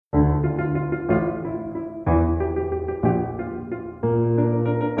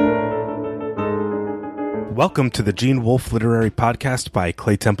Welcome to the Gene Wolfe Literary Podcast by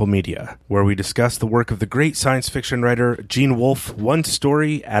Clay Temple Media, where we discuss the work of the great science fiction writer Gene Wolfe, one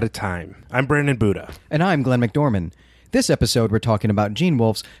story at a time. I'm Brandon Buddha. And I'm Glenn McDorman. This episode, we're talking about Gene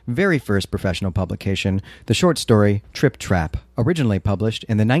Wolfe's very first professional publication, the short story Trip Trap, originally published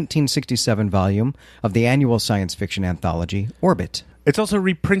in the 1967 volume of the annual science fiction anthology, Orbit. It's also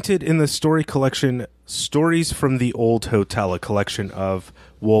reprinted in the story collection Stories from the Old Hotel, a collection of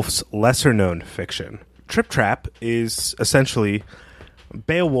Wolfe's lesser-known fiction. Trip Trap is essentially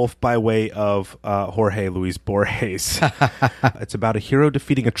Beowulf by way of Jorge Luis Borges. It's about a hero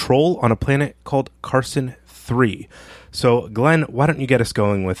defeating a troll on a planet called Carson 3. So, Glenn, why don't you get us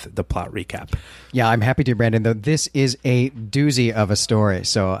going with the plot recap? Yeah, I'm happy to, Brandon, though this is a doozy of a story,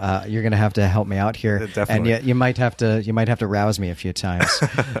 so you're going to have to help me out here. Definitely. And you might have to rouse me a few times.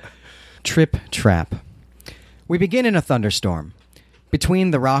 Trip Trap. We begin in a thunderstorm.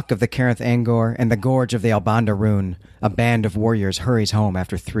 Between the rock of the Carith Angor and the gorge of the Albanda Rune, a band of warriors hurries home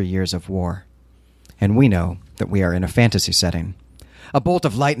after 3 years of war. And we know that we are in a fantasy setting. A bolt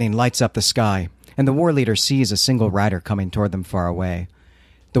of lightning lights up the sky, and the war leader sees a single rider coming toward them far away.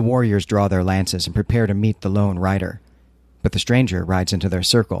 The warriors draw their lances and prepare to meet the lone rider. But the stranger rides into their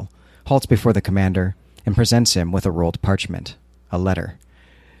circle, halts before the commander, and presents him with a rolled parchment, a letter.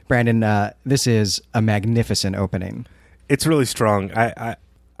 Brandon, this is a magnificent opening. It's really strong. I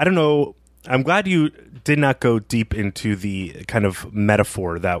don't know. I'm glad you did not go deep into the kind of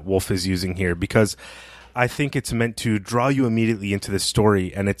metaphor that Wolfe is using here, because I think it's meant to draw you immediately into the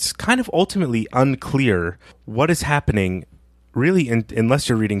story, and it's kind of ultimately unclear what is happening, really, unless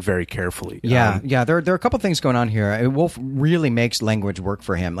you're reading very carefully. Yeah. There are a couple things going on here. Wolfe really makes language work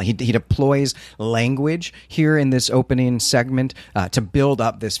for him. Like he deploys language here in this opening segment to build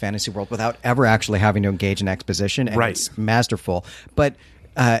up this fantasy world without ever actually having to engage in exposition. And right. It's masterful. But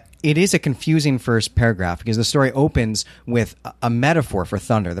it is a confusing first paragraph because the story opens with a metaphor for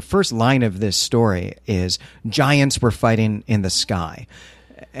thunder. The first line of this story is, giants were fighting in the sky.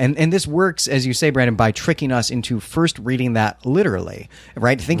 And this works, as you say, Brandon, by tricking us into first reading that literally,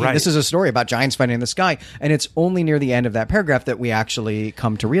 right? Thinking This is a story about giants fighting in the sky. And it's only near the end of that paragraph that we actually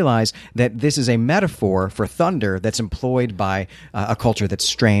come to realize that this is a metaphor for thunder that's employed by a culture that's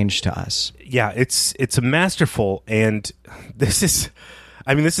strange to us. Yeah, it's a masterful, and this is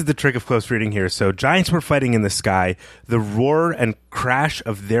the trick of close reading here. So, giants were fighting in the sky. The roar and crash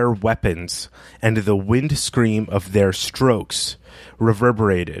of their weapons and the wind scream of their strokes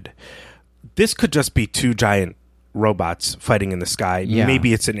reverberated. This could just be two giant robots fighting in the sky. Yeah.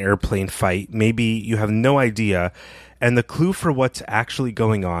 Maybe it's an airplane fight. Maybe you have no idea. And the clue for what's actually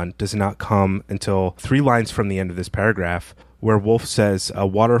going on does not come until 3 lines from the end of this paragraph, where Wolfe says, a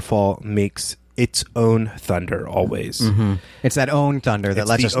waterfall makes its own thunder always. Mm-hmm. It's that own thunder that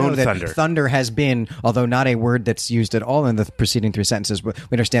lets us know that thunder has been, although not a word that's used at all in the preceding 3 sentences, we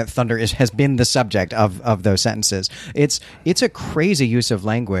understand thunder has been the subject of those sentences. It's a crazy use of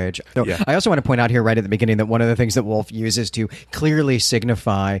language. So yeah. I also want to point out here right at the beginning that one of the things that Wolfe uses to clearly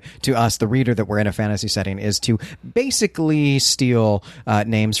signify to us, the reader, that we're in a fantasy setting is to basically steal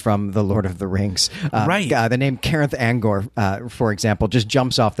names from the Lord of the Rings. Right. The name Carith Angor, for example, just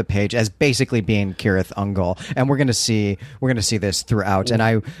jumps off the page as basically being Cirith Ungol, and we're going to see this throughout. And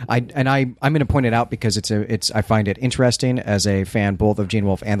I'm going to point it out because I find it interesting as a fan both of Gene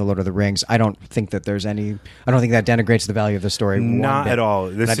Wolfe and the Lord of the Rings. I don't think that denigrates the value of the story. Not at all.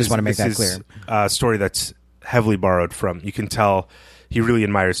 I just want to make that clear. A story that's heavily borrowed from. You can tell he really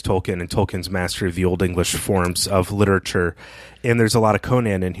admires Tolkien and Tolkien's mastery of the Old English forms of literature. And there's a lot of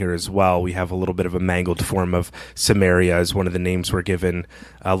Conan in here as well. We have a little bit of a mangled form of Samaria as one of the names we're given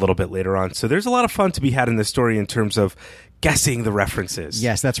a little bit later on. So there's a lot of fun to be had in this story in terms of guessing the references.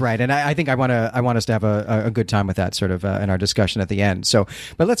 Yes, that's right. And I think I want us to have a good time with that sort of in our discussion at the end. So,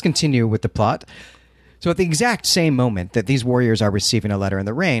 but let's continue with the plot. So at the exact same moment that these warriors are receiving a letter in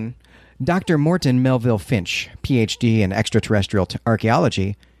the rain, Dr. Morton Melville Finch, Ph.D. in extraterrestrial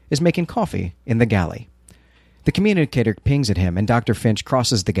archaeology, is making coffee in the galley. The communicator pings at him, and Dr. Finch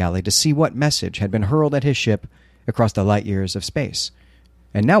crosses the galley to see what message had been hurled at his ship across the light years of space.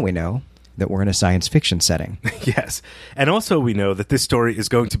 And now we know that we're in a science fiction setting. Yes. And also we know that this story is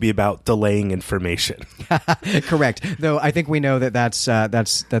going to be about delaying information. Correct. Though I think we know that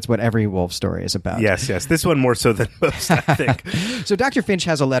that's what every Wolfe story is about. Yes. This one more so than most, I think. So Dr. Finch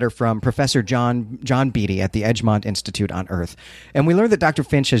has a letter from Professor John Beatty at the Edgemont Institute on Earth. And we learn that Dr.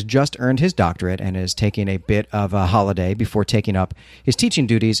 Finch has just earned his doctorate and is taking a bit of a holiday before taking up his teaching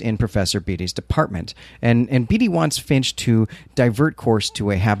duties in Professor Beatty's department. And Beatty wants Finch to divert course to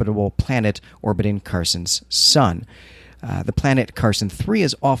a habitable planet orbiting Carson's sun. The planet Carson 3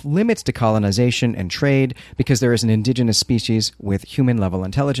 is off limits to colonization and trade because there is an indigenous species with human-level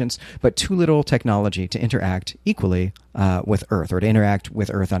intelligence, but too little technology to interact equally with Earth, or to interact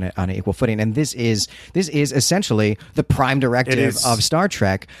with Earth on an equal footing. And this is essentially the prime directive of Star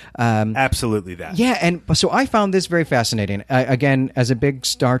Trek. Absolutely that. Yeah, and so I found this very fascinating. Again, as a big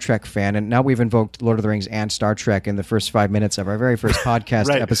Star Trek fan, and now we've invoked Lord of the Rings and Star Trek in the first 5 minutes of our very first podcast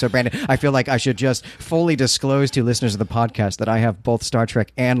Right. episode, Brandon, I feel like I should just fully disclose to listeners of the podcast that I have both Star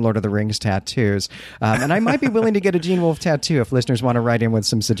Trek and Lord of the Rings tattoos. And I might be willing to get a Gene Wolfe tattoo if listeners want to write in with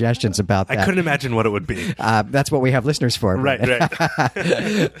some suggestions about that. I couldn't imagine what it would be. That's what we have listeners for. Right.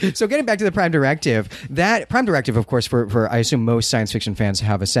 So getting back to the Prime Directive, that Prime Directive, of course, for I assume most science fiction fans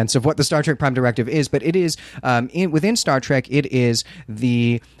have a sense of what the Star Trek Prime Directive is, but it is, within Star Trek, it is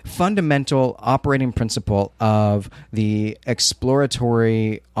the fundamental operating principle of the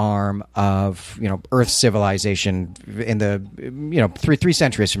exploratory arm of, Earth civilization in the, three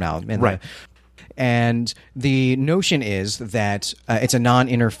centuries from now. Right. And the notion is that it's a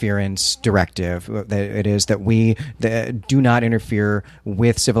non-interference directive. That it is that we do not interfere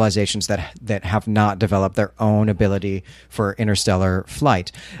with civilizations that have not developed their own ability for interstellar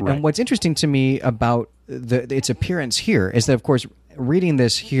flight. Right. And what's interesting to me about its appearance here is that, of course, reading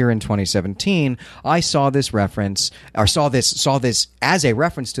this here in 2017, I saw this reference, or saw this as a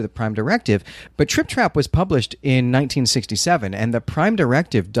reference to the Prime Directive. But Trip Trap was published in 1967, and the Prime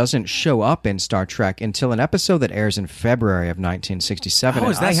Directive doesn't show up in Star Trek until an episode that airs in February of 1967. Oh,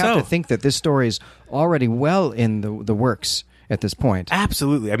 is that I have so? to think that this story is already well in the works at this point.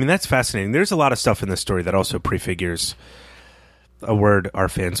 Absolutely. I mean, that's fascinating. There's a lot of stuff in this story that also prefigures a word our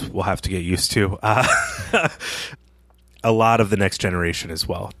fans will have to get used to. A lot of The Next Generation as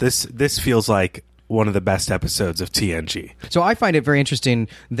well. This feels like one of the best episodes of TNG. So I find it very interesting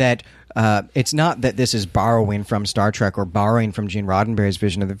that it's not that this is borrowing from Star Trek or borrowing from Gene Roddenberry's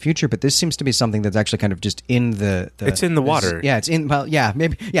vision of the future, but this seems to be something that's actually kind of just in the It's in the water. Yeah, it's in, well, yeah,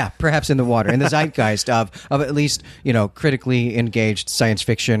 maybe, yeah, perhaps in the water, in the zeitgeist of at least, critically engaged science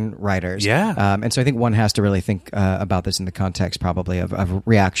fiction writers. Yeah. And so I think one has to really think about this in the context probably of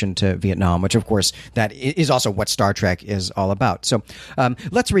reaction to Vietnam, which of course that is also what Star Trek is all about. So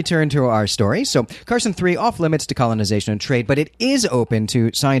let's return to our story. So Carson 3 off limits to colonization and trade, but it is open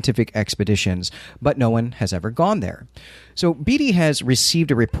to scientific expeditions, but no one has ever gone there. So Beatty has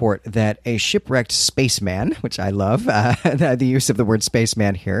received a report that a shipwrecked spaceman, which I love, the use of the word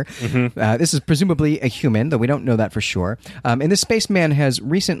spaceman here. Mm-hmm. This is presumably a human, though we don't know that for sure. And this spaceman has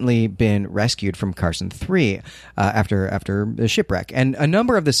recently been rescued from Carson 3 after the shipwreck. And a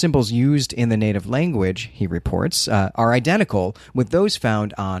number of the symbols used in the native language, he reports, are identical with those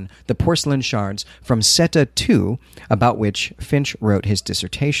found on the porcelain shards from Seta 2, about which Finch wrote his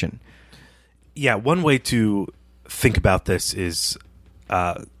dissertation. Yeah, one way to think about this is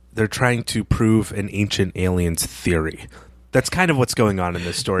they're trying to prove an ancient aliens theory. That's kind of what's going on in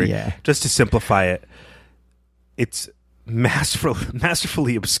this story. Yeah. Just to simplify it, it's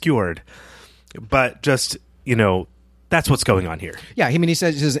masterfully obscured, but just, that's what's going on here. Yeah, I mean, he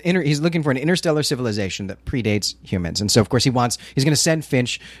says he's looking for an interstellar civilization that predates humans, and so of course he's going to send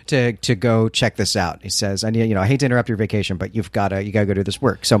Finch to go check this out. He says, I hate to interrupt your vacation, but you got to go do this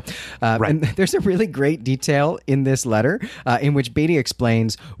work. So, right. And there's a really great detail in this letter in which Beatty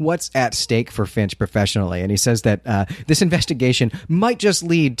explains what's at stake for Finch professionally, and he says that this investigation might just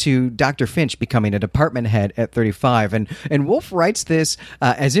lead to Dr. Finch becoming a department head at 35, and Wolfe writes this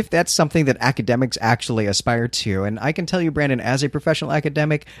as if that's something that academics actually aspire to, and I can tell you, Brandon, as a professional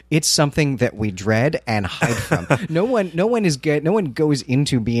academic, it's something that we dread and hide from. No one goes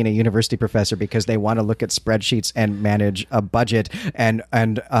into being a university professor because they want to look at spreadsheets and manage a budget and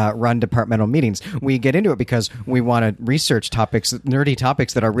run departmental meetings. We get into it because we want to research nerdy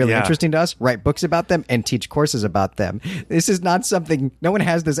topics that are really interesting to us, write books about them, and teach courses about them. This is not something. No one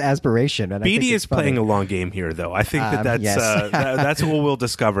has this aspiration. And Beatty is playing a long game here, though. I think that's yes. that's what we'll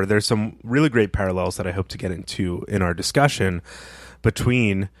discover. There's some really great parallels that I hope to get into in our discussion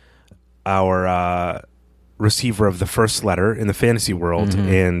between our receiver of the first letter in the fantasy world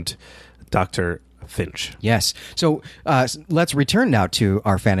and Dr. Finch. Yes. So let's return now to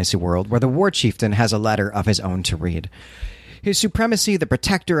our fantasy world, where the war chieftain has a letter of his own to read. His Supremacy, the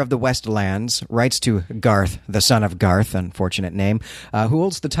Protector of the Westlands, writes to Garth, the son of Garth, unfortunate name, who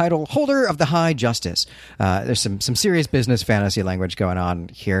holds the title Holder of the High Justice. There's some serious business fantasy language going on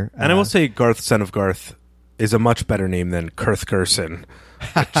here. And I will say Garth, son of Garth, is a much better name than Kurth Gerson,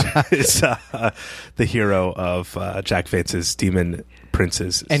 which is the hero of Jack Vance's Demon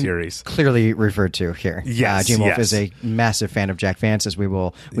Prince's and series. Clearly referred to here. Yes, Gene Wolfe yes. is a massive fan of Jack Vance, as we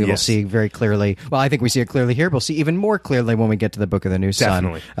will Yes. see very clearly. Well, I think we see it clearly here. We'll see even more clearly when we get to the Book of the New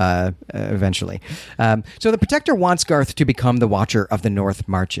Definitely. Sun eventually. So the Protector wants Garth to become the Watcher of the North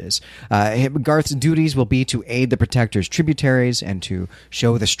Marches. Garth's duties will be to aid the Protector's tributaries and to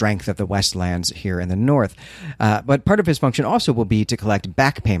show the strength of the Westlands here in the north. But part of his function also will be to collect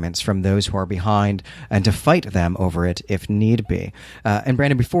back payments from those who are behind and to fight them over it if need be. And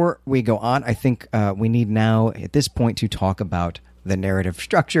Brandon, before we go on, I think we need now at this point to talk about the narrative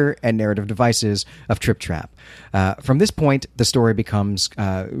structure and narrative devices of Trip Trap. From this point, the story becomes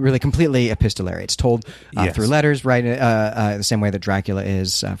really completely epistolary. It's told Yes. through letters, right? The same way that Dracula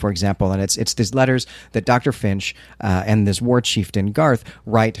is, for example. And it's these letters that Dr. Finch and this war chieftain Garth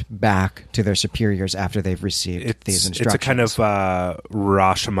write back to their superiors after they've received these instructions. It's a kind of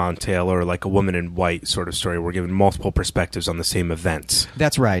Rashomon tale, or like a Woman in White sort of story. We're given multiple perspectives on the same events.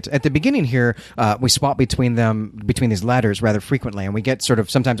 That's right. At the beginning here, we swap between these letters rather frequently, and we get sort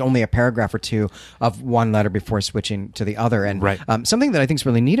of sometimes only a paragraph or two of one letter before switching to the other. And Right. Something that I think is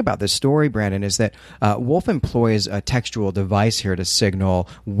really neat about this story, Brandon, is that Wolfe employs a textual device here to signal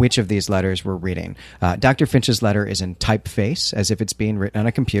which of these letters we're reading. Dr. Finch's letter is in typeface, as if it's being written on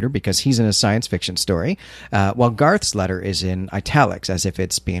a computer because he's in a science fiction story, while Garth's letter is in italics, as if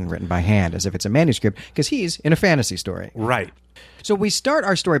it's being written by hand, as if it's a manuscript, because he's in a fantasy story. Right. So we start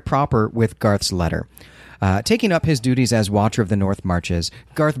our story proper with Garth's letter. Taking up his duties as Watcher of the North Marches,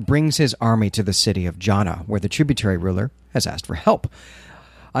 Garth brings his army to the city of Jana, where the tributary ruler has asked for help.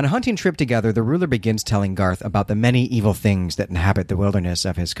 On a hunting trip together, the ruler begins telling Garth about the many evil things that inhabit the wilderness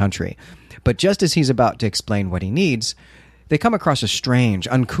of his country. But just as he's about to explain what he needs, they come across a strange,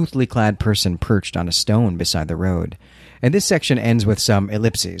 uncouthly clad person perched on a stone beside the road. And this section ends with some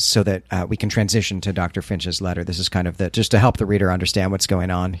ellipses so that we can transition to Dr. Finch's letter. This is kind of just to help the reader understand what's going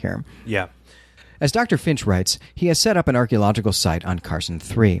on here. Yeah. As Dr. Finch writes, he has set up an archaeological site on Carson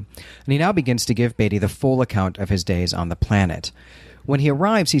 3, and he now begins to give Beatty the full account of his days on the planet. When he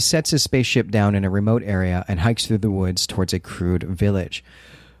arrives, he sets his spaceship down in a remote area and hikes through the woods towards a crude village.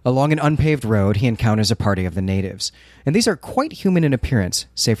 Along an unpaved road, he encounters a party of the natives, and these are quite human in appearance,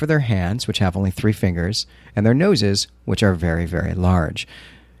 save for their hands, which have only 3 fingers, and their noses, which are very, very large.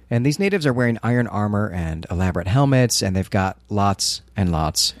 And these natives are wearing iron armor and elaborate helmets, and they've got lots and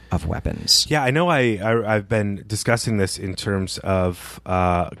lots of weapons. Yeah, I know I've been discussing this in terms of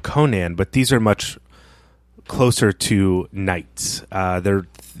Conan, but these are much closer to knights. They're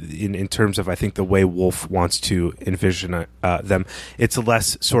in terms of, I think, the way Wolfe wants to envision them. It's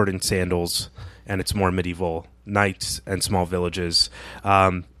less sword and sandals, and it's more medieval knights and small villages.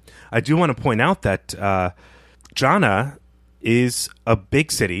 I do want to point out that Jana is a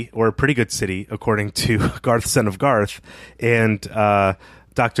big city, or a pretty good city, according to Garth, son of Garth, and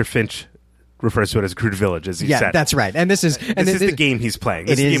Dr. Finch refers to it as a crude village, as he said. Yeah, that's right. And this is the game he's playing.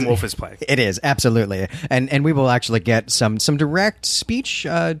 This is the game Wolfe is playing. It is, absolutely. And we will actually get some direct speech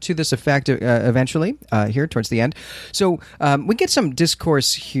to this effect eventually here towards the end. So we get some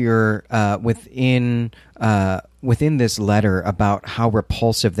discourse here within this letter about how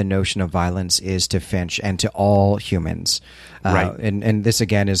repulsive the notion of violence is to Finch and to all humans. Right. And this,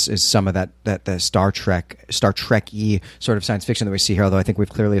 again, is some of that the Star Trek-y sort of science fiction that we see here, although I think we've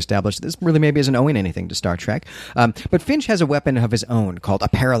clearly established this really maybe isn't owing anything to Star Trek. But Finch has a weapon of his own called a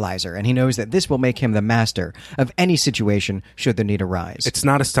paralyzer, and he knows that this will make him the master of any situation should the need arise. It's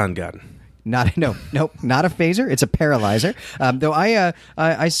not a stun gun. Not a phaser. It's a paralyzer. Though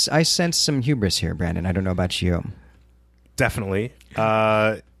I sense some hubris here, Brandon. I don't know about you. Definitely.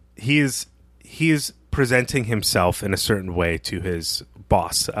 He is presenting himself in a certain way to his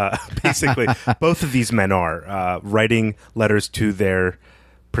boss. Basically, both of these men are writing letters to their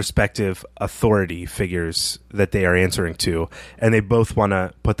prospective authority figures that they are answering to, and they both want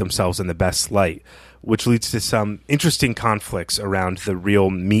to put themselves in the best light, which leads to some interesting conflicts around the real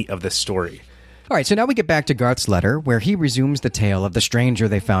meat of the story. All right, so now we get back to Garth's letter, where he resumes the tale of the stranger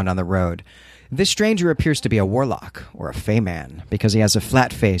they found on the road. This stranger appears to be a warlock, or a fey man, because he has a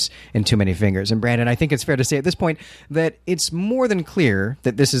flat face and too many fingers. And Brandon, I think it's fair to say at this point that it's more than clear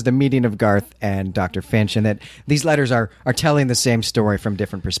that this is the meeting of Garth and Dr. Finch, and that these letters are telling the same story from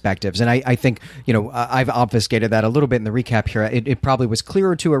different perspectives. And I think, I've obfuscated that a little bit in the recap here. It probably was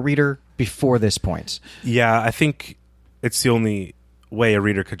clearer to a reader before this point. Yeah, I think it's the only way a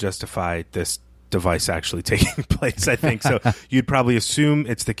reader could justify this device actually taking place, I think. So you'd probably assume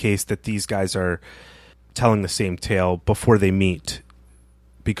it's the case that these guys are telling the same tale before they meet,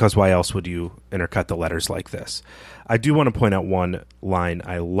 because why else would you intercut the letters like this? I do want to point out one line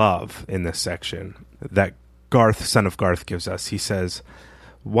I love in this section that Garth, son of Garth, gives us. He says,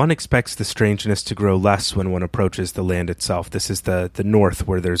 one expects the strangeness to grow less when one approaches the land itself. This is the north,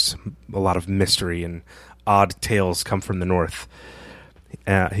 where there's a lot of mystery and odd tales come from the north.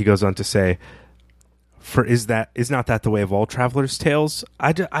 He goes on to say, "For is not that the way of all travelers' tales?"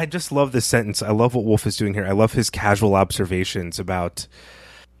 I just love this sentence. I love what Woolf is doing here. I love his casual observations about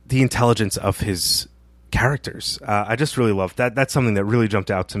the intelligence of his characters. I just really love that. That's something that really jumped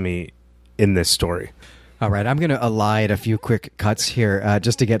out to me in this story. All right, I'm going to elide a few quick cuts here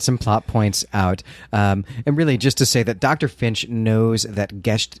just to get some plot points out. And really just to say that Dr. Finch knows that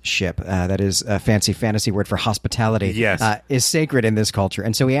guestship, that is a fancy fantasy word for hospitality, yes, is sacred in this culture.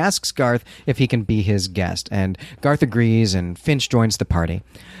 And so he asks Garth if he can be his guest. And Garth agrees, and Finch joins the party.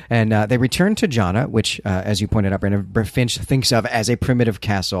 And they return to Jana, which, as you pointed out, Brandon, Finch thinks of as a primitive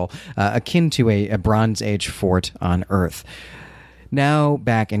castle, akin to a Bronze Age fort on Earth. Now,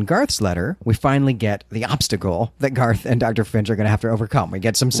 back in Garth's letter, we finally get the obstacle that Garth and Dr. Finch are going to have to overcome. We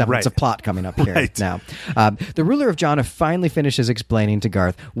get some semblance of plot coming up here now. The ruler of Jana finally finishes explaining to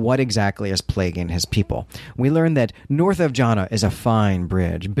Garth what exactly is plaguing his people. We learn that north of Jana is a fine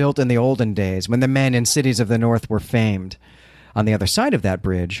bridge, built in the olden days when the men in cities of the north were famed. On the other side of that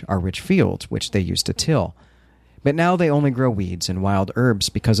bridge are rich fields, which they used to till. But now they only grow weeds and wild herbs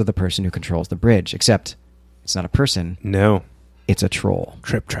because of the person who controls the bridge, except it's not a person. No. It's a troll.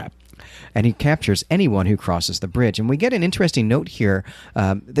 Trip Trap. And he captures anyone who crosses the bridge. And we get an interesting note here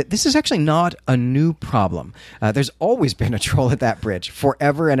that this is actually not a new problem. There's always been a troll at that bridge,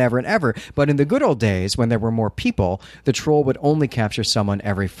 forever and ever and ever. But in the good old days, when there were more people, the troll would only capture someone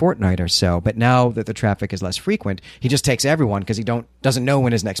every fortnight or so. But now that the traffic is less frequent, he just takes everyone because he doesn't know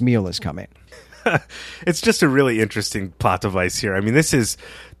when his next meal is coming. It's just a really interesting plot device here. I mean, this is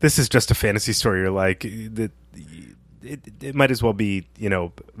just a fantasy story. You're like... It might as well be,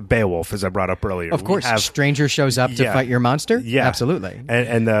 Beowulf, as I brought up earlier. Of course, stranger shows up to fight your monster. Yeah, absolutely.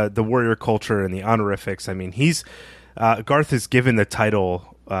 And the warrior culture and the honorifics. I mean, Garth is given the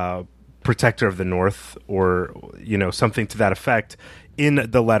title Protector of the North, or something to that effect, in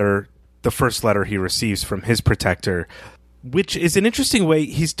the letter, the first letter he receives from his protector, which is an interesting way.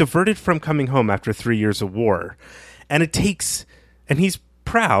 He's diverted from coming home after 3 years of war, and he's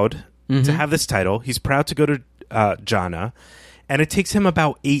proud to have this title. He's proud to go to Jana, and it takes him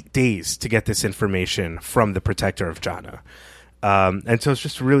about 8 days to get this information from the protector of Jana. And so it's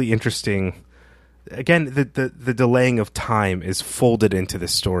just really interesting. Again, the delaying of time is folded into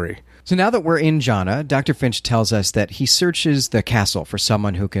this story. So now that we're in Jana, Dr. Finch tells us that he searches the castle for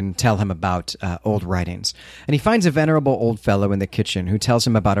someone who can tell him about old writings. And he finds a venerable old fellow in the kitchen who tells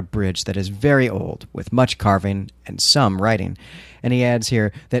him about a bridge that is very old, with much carving and some writing. And he adds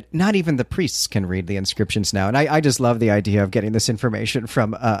here that not even the priests can read the inscriptions now. And I just love the idea of getting this information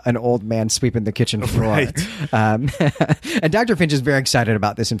from an old man sweeping the kitchen floor. Right. And Dr. Finch is very excited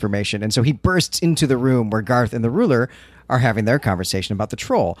about this information. And so he bursts into the room where Garth and the ruler are having their conversation about the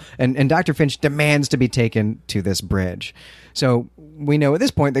troll. And Dr. Finch demands to be taken to this bridge. So we know at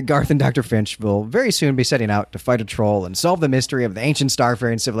this point that Garth and Dr. Finch will very soon be setting out to fight a troll and solve the mystery of the ancient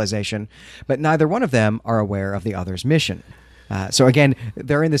starfaring civilization. But neither one of them are aware of the other's mission. So again,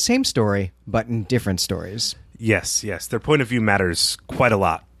 they're in the same story, but in different stories. Yes. Their point of view matters quite a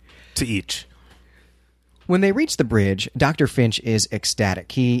lot to each. When they reach the bridge, Dr. Finch is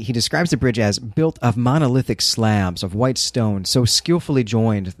ecstatic. He describes the bridge as built of monolithic slabs of white stone, so skillfully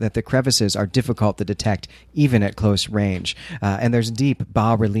joined that the crevices are difficult to detect even at close range. And there's deep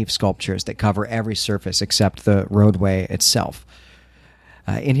bas-relief sculptures that cover every surface except the roadway itself.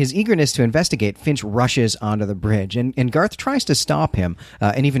 In his eagerness to investigate, Finch rushes onto the bridge, and Garth tries to stop him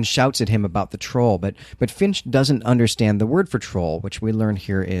and even shouts at him about the troll, but Finch doesn't understand the word for troll, which we learn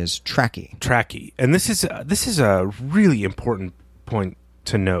here is tracky. Tracky. And this is a really important point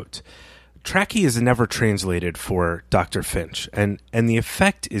to note. Tracky is never translated for Dr. Finch, and the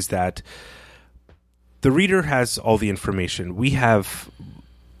effect is that the reader has all the information. We have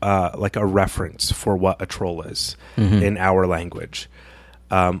like a reference for what a troll is in our language.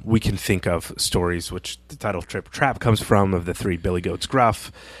 We can think of stories, which the title Trip Trap comes from, of the three Billy Goats Gruff,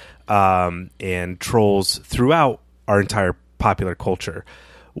 and trolls throughout our entire popular culture.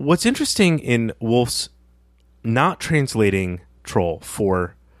 What's interesting in Woolf's not translating troll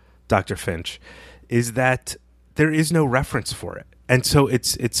for Dr. Finch is that there is no reference for it. And so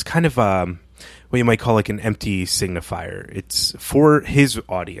it's kind of what you might call like an empty signifier. It's for his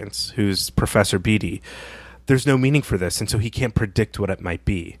audience, who's Professor Beatty. There's no meaning for this, and so he can't predict what it might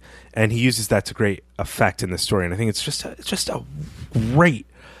be. And he uses that to great effect in the story. And I think it's just a great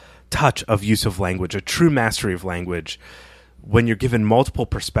touch of use of language, a true mastery of language. When you're given multiple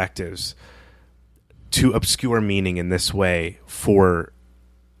perspectives, to obscure meaning in this way for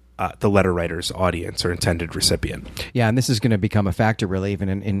the letter writer's audience or intended recipient. Yeah, and this is going to become a factor, really, even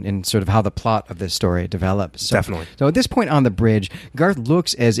in sort of how the plot of this story develops. Definitely. So at this point on the bridge, Garth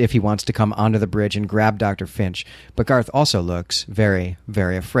looks as if he wants to come onto the bridge and grab Dr. Finch, but Garth also looks very,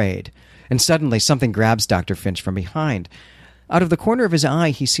 very afraid. And suddenly, something grabs Dr. Finch from behind. Out of the corner of his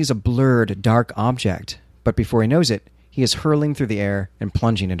eye, he sees a blurred, dark object, but before he knows it, he is hurling through the air and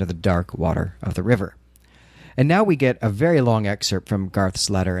plunging into the dark water of the river. And now we get a very long excerpt from Garth's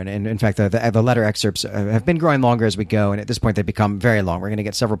letter. And in fact, the letter excerpts have been growing longer as we go. And at this point, they become very long. We're going to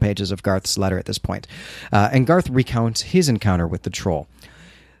get several pages of Garth's letter at this point. And Garth recounts his encounter with the troll.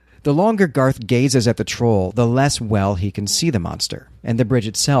 The longer Garth gazes at the troll, the less well he can see the monster. And the bridge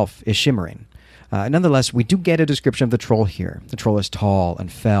itself is shimmering. Nonetheless, we do get a description of the troll here. The troll is tall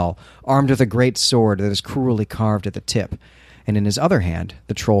and fell, armed with a great sword that is cruelly carved at the tip. And in his other hand,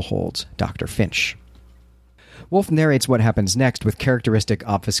 the troll holds Dr. Finch. Wolfe narrates what happens next with characteristic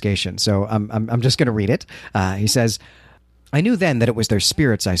obfuscation, so I'm just going to read it. He says, "I knew then that it was their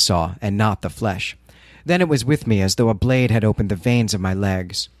spirits I saw, and not the flesh. Then it was with me as though a blade had opened the veins of my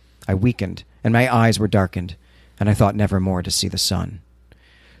legs. I weakened, and my eyes were darkened, and I thought never more to see the sun."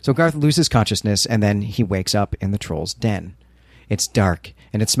 So Garth loses consciousness, and then he wakes up in the troll's den. It's dark,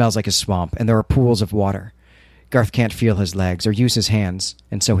 and it smells like a swamp, and there are pools of water. Garth can't feel his legs or use his hands,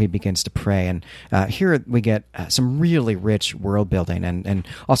 and so he begins to pray. And here we get some really rich world building and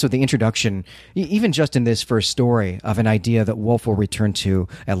also the introduction, even just in this first story, of an idea that Wolfe will return to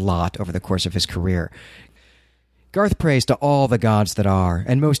a lot over the course of his career. Garth prays to all the gods that are,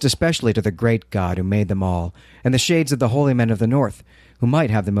 and most especially to the great God who made them all, and the shades of the holy men of the north, who might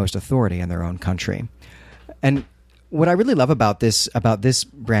have the most authority in their own country. And what I really love about this,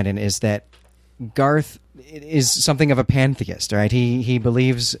 Brandon, is that Garth is something of a pantheist, right? He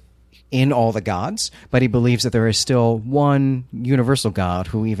believes in all the gods, but he believes that there is still one universal God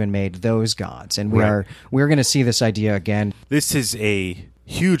who even made those gods. And we're going to see this idea again. This is a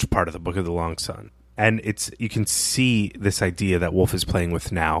huge part of the Book of the Long Sun. And you can see this idea that Wolfe is playing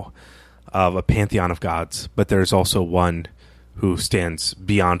with now of a pantheon of gods, but there's also one who stands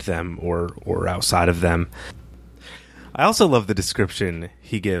beyond them or outside of them. I also love the description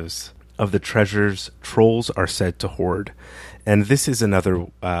he gives of the treasures trolls are said to hoard. And this is another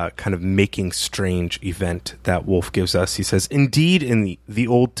kind of making strange event that Wolfe gives us. He says, "Indeed, in the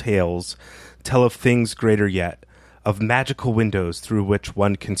old tales tell of things greater yet, of magical windows through which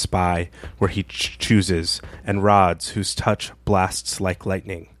one can spy where he chooses, and rods whose touch blasts like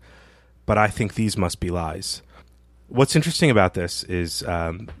lightning. But I think these must be lies." What's interesting about this is,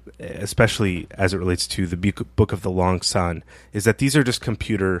 especially as it relates to the Book of the Long Sun, is that these are just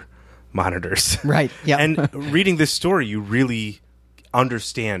computer monitors. Right, yeah. And reading this story, you really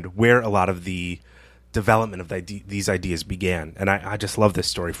understand where a lot of the development of these ideas began. And I just love this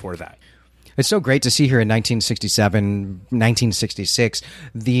story for that. It's so great to see here in 1967, 1966,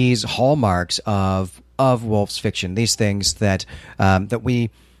 these hallmarks of Wolfe's fiction, these things that we...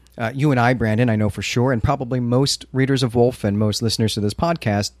 you and I, Brandon, I know for sure, and probably most readers of Wolfe and most listeners to this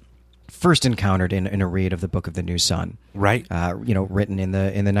podcast first encountered in a read of the Book of the New Sun, right? Written in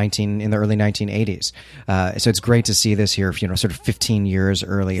the early 1980s. So it's great to see this here, sort of 15 years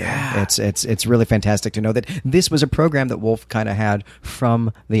earlier. Yeah. It's really fantastic to know that this was a program that Wolfe kind of had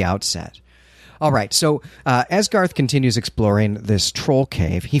from the outset. All right, so as Garth continues exploring this troll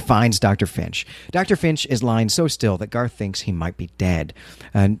cave, he finds Dr. Finch. Dr. Finch is lying so still that Garth thinks he might be dead.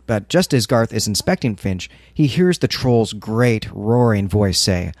 But just as Garth is inspecting Finch, he hears the troll's great, roaring voice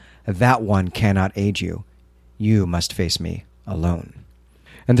say, "That one cannot aid you. You must face me alone."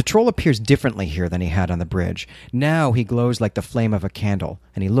 And the troll appears differently here than he had on the bridge. Now he glows like the flame of a candle,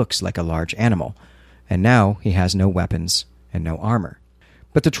 and he looks like a large animal. And now he has no weapons and no armor.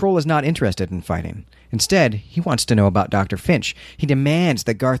 But the troll is not interested in fighting. Instead, he wants to know about Dr. Finch. He demands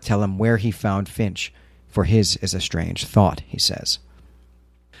that Garth tell him where he found Finch. For his is a strange thought, he says.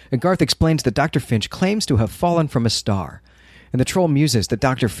 And Garth explains that Dr. Finch claims to have fallen from a star. And the troll muses that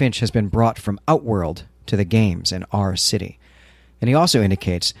Dr. Finch has been brought from Outworld to the games in our city. And he also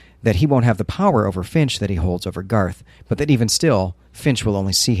indicates that he won't have the power over Finch that he holds over Garth, but that even still, Finch will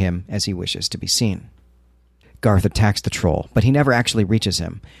only see him as he wishes to be seen. Garth attacks the troll, but he never actually reaches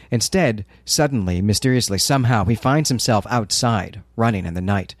him. Instead, suddenly, mysteriously, somehow, he finds himself outside, running in the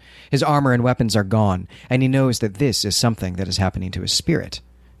night. His armor and weapons are gone, and he knows that this is something that is happening to his spirit,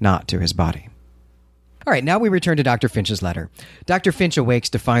 not to his body. All right, now we return to Dr. Finch's letter. Dr. Finch awakes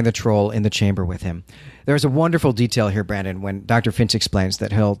to find the troll in the chamber with him. There's a wonderful detail here, Brandon, when Dr. Finch explains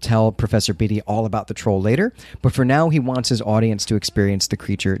that he'll tell Professor Beatty all about the troll later, but for now he wants his audience to experience the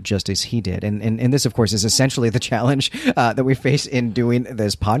creature just as he did. And this, of course, is essentially the challenge that we face in doing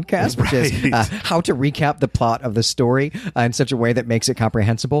this podcast, which is how to recap the plot of the story in such a way that makes it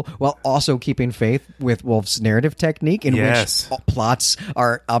comprehensible while also keeping faith with Wolf's narrative technique in which plots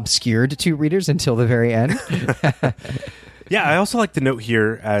are obscured to readers until the very end. Yeah, I also like to note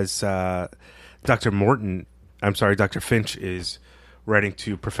here as Dr. Finch is writing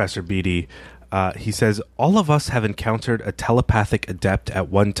to Professor Beatty, he says, all of us have encountered a telepathic adept at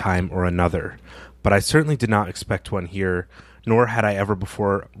one time or another, but I certainly did not expect one here, nor had I ever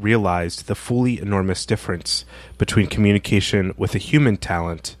before realized the fully enormous difference between communication with a human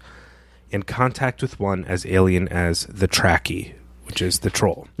talent and contact with one as alien as the Trekkie, which is the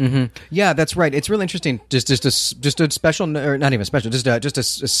troll. Mm-hmm. Yeah, that's right. It's really interesting. Just a special, or not even special, just a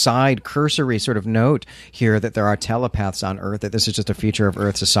side cursory sort of note here that there are telepaths on Earth. That this is just a feature of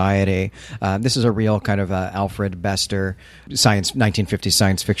Earth society. This is a real kind of Alfred Bester 1950s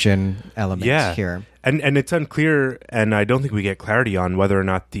science fiction element here. And it's unclear, and I don't think we get clarity on whether or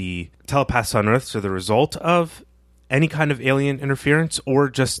not the telepaths on Earth are the result of any kind of alien interference or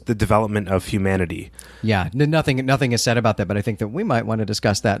just the development of humanity. Yeah, nothing is said about that, but I think that we might want to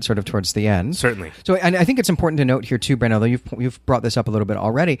discuss that sort of towards the end. Certainly. So, and I think it's important to note here too, Brent, although you've brought this up a little bit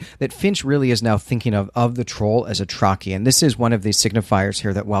already, that Finch really is now thinking of the troll as a Trekkie, and this is one of these signifiers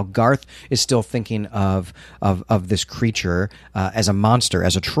here that while Garth is still thinking of this creature as a monster,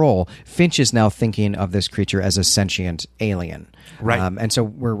 as a troll, Finch is now thinking of this creature as a sentient alien. Right. And so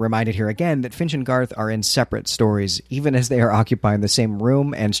we're reminded here again that Finch and Garth are in separate stories, even as they are occupying the same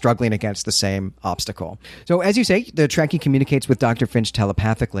room and struggling against the same obstacle. So as you say, the Trekkie communicates with Dr. Finch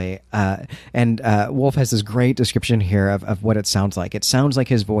telepathically, and Wolf has this great description here of what it sounds like. It sounds like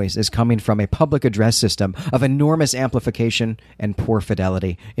his voice is coming from a public address system of enormous amplification and poor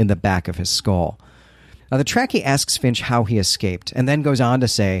fidelity in the back of his skull. Now, the Trekkie asks Finch how he escaped, and then goes on to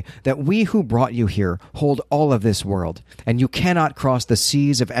say that we who brought you here hold all of this world, and you cannot cross the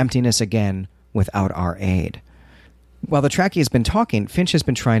seas of emptiness again without our aid. While the Trekkie has been talking, Finch has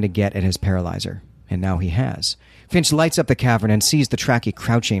been trying to get at his paralyzer, and now he has. Finch lights up the cavern and sees the Trekkie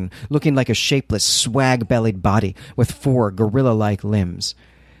crouching, looking like a shapeless, swag-bellied body with 4 gorilla-like limbs.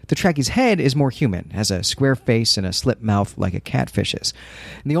 The Trekkie's head is more human, has a square face and a slit mouth like a catfish's.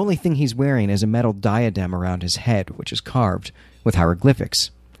 And the only thing he's wearing is a metal diadem around his head, which is carved with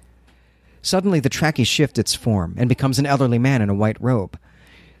hieroglyphics. Suddenly, the Trekkie shifts its form and becomes an elderly man in a white robe.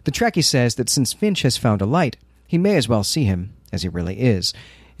 The Trekkie says that since Finch has found a light, he may as well see him as he really is.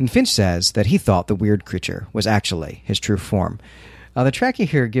 And Finch says that he thought the weird creature was actually his true form. The Trekkie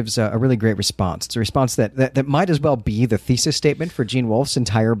here gives a really great response. It's a response that might as well be the thesis statement for Gene Wolfe's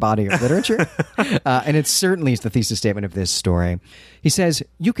entire body of literature. And it certainly is the thesis statement of this story. He says,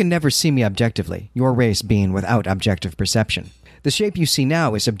 "You can never see me objectively, your race being without objective perception. The shape you see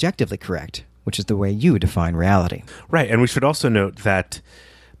now is objectively correct, which is the way you define reality." Right, and we should also note that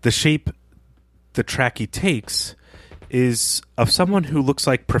the shape the Trekkie takes is of someone who looks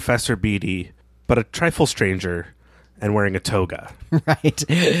like Professor Beatty, but a trifle stranger and wearing a toga. Right.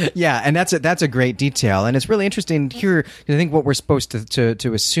 Yeah, and that's a great detail. And it's really interesting here, because I think what we're supposed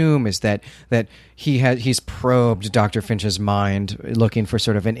to assume is that he's probed Dr. Finch's mind, looking for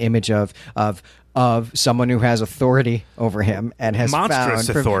sort of an image of someone who has authority over him and has monstrous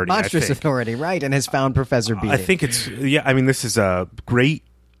authority, right, and has found Professor Beatty. I think this is a great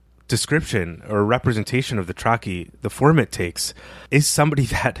description or representation of the Trekkie. The form it takes is somebody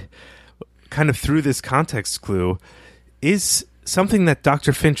that kind of through this context clue is something that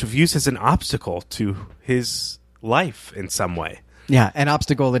Dr. Finch views as an obstacle to his life in some way. Yeah, an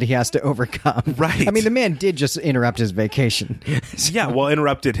obstacle that he has to overcome. Right. I mean, the man did just interrupt his vacation. Yeah, well,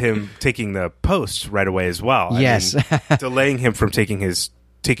 interrupted him taking the post right away as well. Yes. I mean, delaying him from taking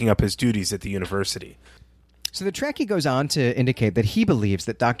up his duties at the university. So the Trekkie goes on to indicate that he believes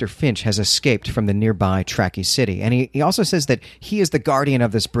that Dr. Finch has escaped from the nearby Trekkie city. And he also says that he is the guardian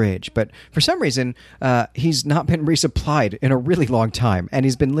of this bridge. But for some reason, he's not been resupplied in a really long time. And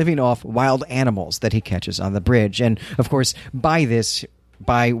he's been living off wild animals that he catches on the bridge. And, of course,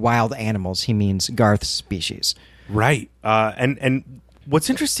 by wild animals, he means Garth's species. Right. And what's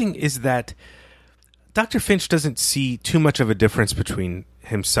interesting is that Dr. Finch doesn't see too much of a difference between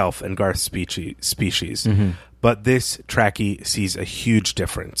himself and Garth's species. Mm-hmm. But this Trekkie sees a huge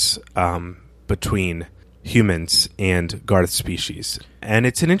difference between humans and Garth's species. And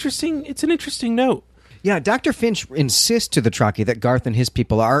it's an interesting note. Yeah, Dr. Finch insists to the Traki that Garth and his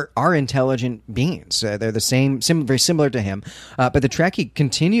people are intelligent beings. They're the same, very similar to him. But the Traki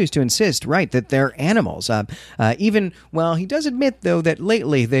continues to insist, right, that they're animals. Even, well, he does admit, though, that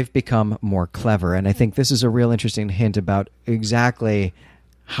lately they've become more clever. And I think this is a real interesting hint about exactly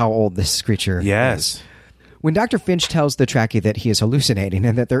how old this creature is. When Dr. Finch tells the Traki that he is hallucinating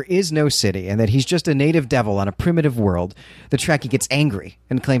and that there is no city and that he's just a native devil on a primitive world, the Traki gets angry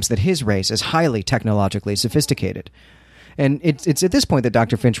and claims that his race is highly technologically sophisticated. And it's at this point that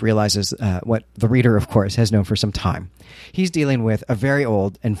Dr. Finch realizes what the reader, of course, has known for some time. He's dealing with a very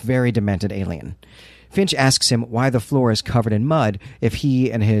old and very demented alien. Finch asks him why the floor is covered in mud if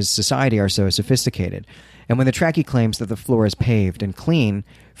he and his society are so sophisticated. And when the Traki claims that the floor is paved and clean,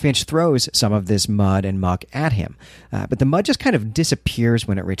 Finch throws some of this mud and muck at him. But the mud just kind of disappears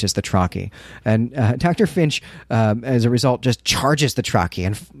when it reaches the Traki. And Dr. Finch, as a result, just charges the Traki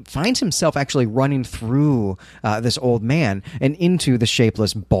and finds himself actually running through this old man and into the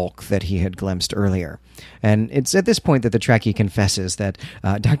shapeless bulk that he had glimpsed earlier. And it's at this point that the Traki confesses that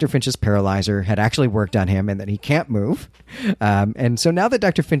Dr. Finch's paralyzer had actually worked on him and that he can't move. And so now that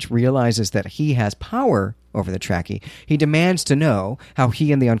Dr. Finch realizes that he has power over the Traki, he demands to know how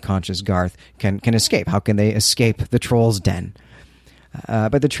he and the unconscious Garth can escape. How can they escape the troll's den?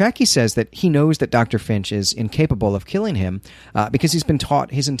 But the Traki says that he knows that Dr. Finch is incapable of killing him because he's been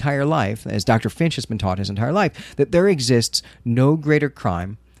taught his entire life, as Dr. Finch has been taught his entire life, that there exists no greater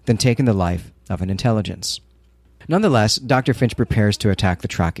crime than taking the life of an intelligence. Nonetheless, Dr. Finch prepares to attack the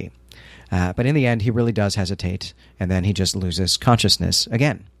Traki. But in the end, he really does hesitate, and then he just loses consciousness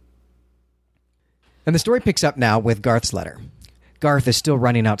again. And the story picks up now with Garth's letter. Garth is still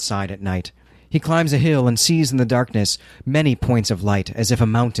running outside at night. He climbs a hill and sees in the darkness many points of light, as if a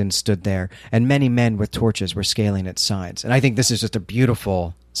mountain stood there, and many men with torches were scaling its sides. And I think this is just a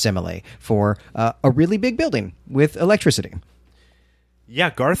beautiful simile for a really big building with electricity. Yeah,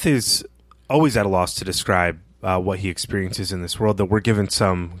 Garth is always at a loss to describe what he experiences in this world, though we're given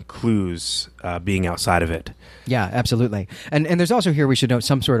some clues being outside of it. Yeah, absolutely. And there's also here, we should note,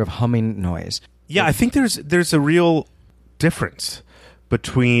 some sort of humming noise. Yeah, I think there's a real difference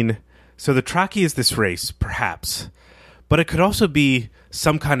between... So the Traki is this race, perhaps, but it could also be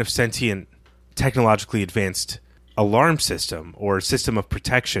some kind of sentient, technologically advanced alarm system or system of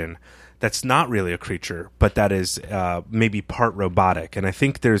protection that's not really a creature, but that is maybe part robotic. And I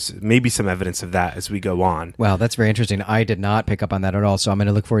think there's maybe some evidence of that as we go on. Well, that's very interesting. I did not pick up on that at all, so I'm going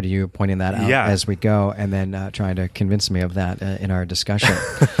to look forward to you pointing that out as we go and then trying to convince me of that in our discussion.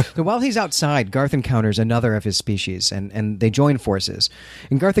 So while he's outside, Garth encounters another of his species, and they join forces.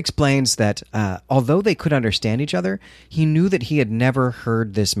 And Garth explains that although they could understand each other, he knew that he had never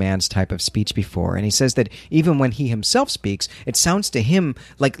heard this man's type of speech before. And he says that even when he himself speaks, it sounds to him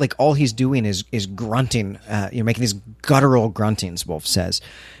like all he's doing is grunting, making these guttural gruntings, Wolf says.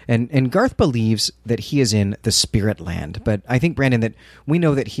 And Garth believes that he is in the spirit land. But I think, Brandon, that we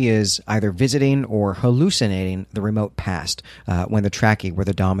know that he is either visiting or hallucinating the remote past when the Traki were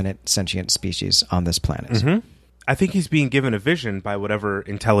the dominant sentient species on this planet. Mm-hmm. I think he's being given a vision by whatever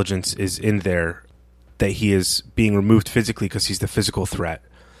intelligence is in there, that he is being removed physically because he's the physical threat,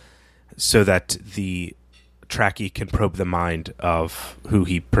 so that the Traki can probe the mind of who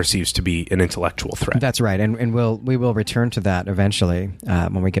he perceives to be an intellectual threat. That's right, and we will return to that eventually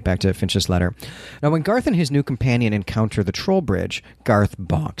when we get back to Finch's letter. Now, when Garth and his new companion encounter the troll bridge, Garth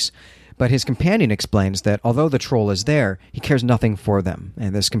balks. But his companion explains that although the troll is there, he cares nothing for them.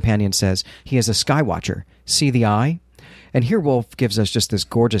 And this companion says he is a skywatcher. See the eye? And here Wolf gives us just this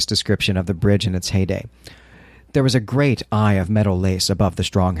gorgeous description of the bridge in its heyday. There was a great eye of metal lace above the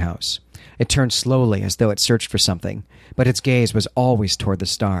stronghouse. It turned slowly as though it searched for something, but its gaze was always toward the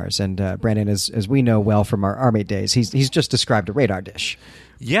stars. And Brandon, as we know well from our Army days, he's just described a radar dish.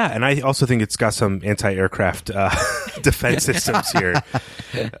 Yeah, and I also think it's got some anti-aircraft defense systems here.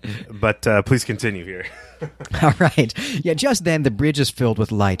 But please continue here. All right. Yeah, just then the bridge is filled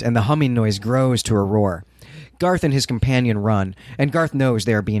with light, and the humming noise grows to a roar. Garth and his companion run, and Garth knows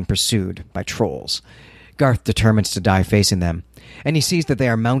they are being pursued by trolls. Garth determines to die facing them, and he sees that they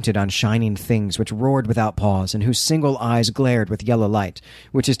are mounted on shining things which roared without pause and whose single eyes glared with yellow light,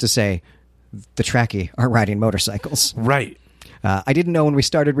 which is to say, the Traki are riding motorcycles. Right. I didn't know when we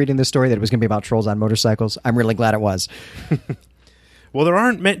started reading this story that it was going to be about trolls on motorcycles. I'm really glad it was. Well,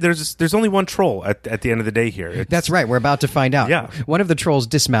 there's only one troll at the end of the day here. That's right. We're about to find out. Yeah. One of the trolls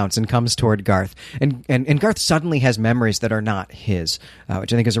dismounts and comes toward Garth. And Garth suddenly has memories that are not his,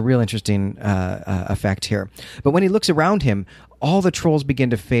 which I think is a real interesting effect here. But when he looks around him, all the trolls begin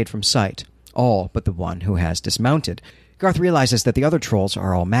to fade from sight. All but the one who has dismounted. Garth realizes that the other trolls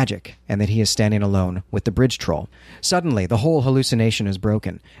are all magic, and that he is standing alone with the bridge troll. Suddenly, the whole hallucination is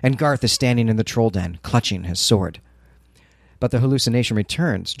broken, and Garth is standing in the troll den, clutching his sword. But the hallucination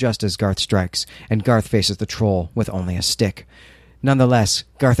returns just as Garth strikes, and Garth faces the troll with only a stick. Nonetheless,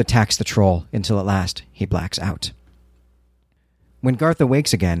 Garth attacks the troll until at last he blacks out. When Garth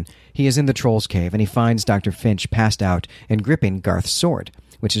awakes again, he is in the troll's cave, and he finds Dr. Finch passed out and gripping Garth's sword,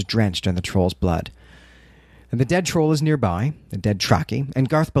 which is drenched in the troll's blood. And the dead troll is nearby, the dead Traki, and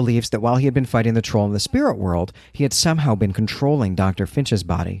Garth believes that while he had been fighting the troll in the spirit world, he had somehow been controlling Dr. Finch's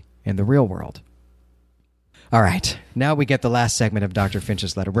body in the real world. All right, now we get the last segment of Dr.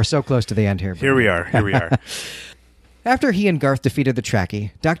 Finch's letter. We're so close to the end here. Here we are. After he and Garth defeated the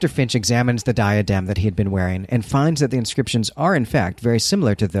Traki, Dr. Finch examines the diadem that he had been wearing and finds that the inscriptions are in fact very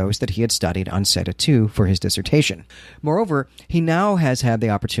similar to those that he had studied on Seta 2 for his dissertation. Moreover, he now has had the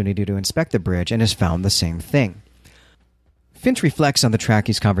opportunity to inspect the bridge and has found the same thing. Finch reflects on the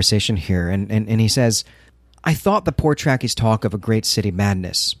Traki's conversation here, and he says, "I thought the poor Traki's talk of a great city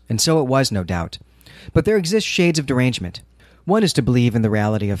madness, and so it was, no doubt. But there exist shades of derangement. One is to believe in the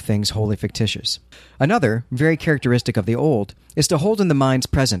reality of things wholly fictitious. Another, very characteristic of the old, is to hold in the mind's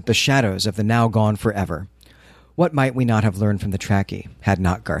present the shadows of the now gone forever. What might we not have learned from the Traki had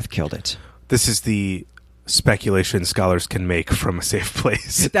not Garth killed it?" This is the speculation scholars can make from a safe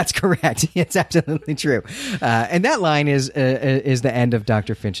place. That's correct. It's absolutely true. And that line is the end of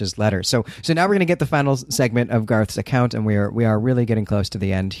Dr. Finch's letter. So now we're going to get the final segment of Garth's account, and we are really getting close to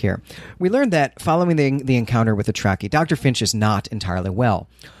the end here. We learned that following the encounter with the Traki, Dr. Finch is not entirely well.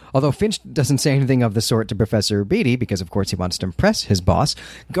 Although Finch doesn't say anything of the sort to Professor Beatty, because of course he wants to impress his boss,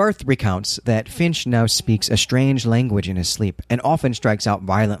 Garth recounts that Finch now speaks a strange language in his sleep and often strikes out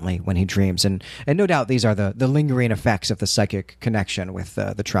violently when he dreams. And no doubt these are the lingering effects of the psychic connection with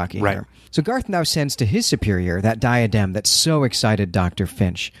the Traki right here. So Garth now sends to his superior that diadem that so excited Dr.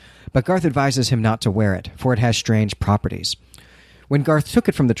 Finch. But Garth advises him not to wear it, for it has strange properties. When Garth took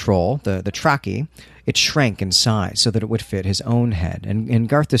it from the troll, the Traki, it shrank in size so that it would fit his own head. And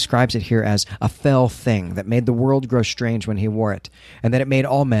Garth describes it here as a fell thing that made the world grow strange when he wore it, and that it made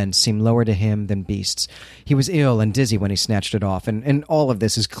all men seem lower to him than beasts. He was ill and dizzy when he snatched it off, and all of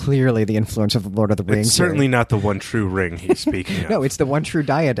this is clearly the influence of the Lord of the Rings. It's certainly not the one true ring he's speaking of. No, it's the one true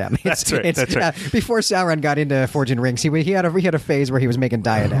diadem. That's right. Before Sauron got into forging rings, he had a phase where he was making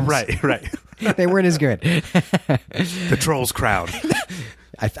diadems. Right. They weren't as good. The troll's crown.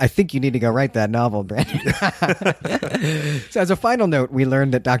 I think you need to go write that novel, Brandon. So as a final note, we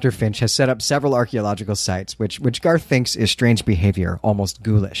learned that Dr. Finch has set up several archaeological sites, which Garth thinks is strange behavior, almost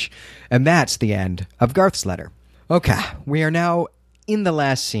ghoulish. And that's the end of Garth's letter. Okay, we are now in the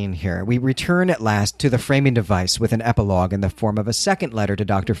last scene here. We return at last to the framing device with an epilogue in the form of a second letter to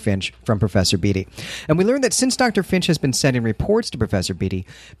Dr. Finch from Professor Beatty. And we learn that since Dr. Finch has been sending reports to Professor Beatty,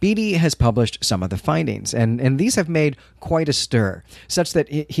 Beatty has published some of the findings. And these have made quite a stir, such that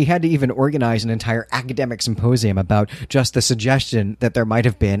he had to even organize an entire academic symposium about just the suggestion that there might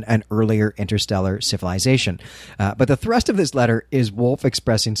have been an earlier interstellar civilization. But the thrust of this letter is Wolf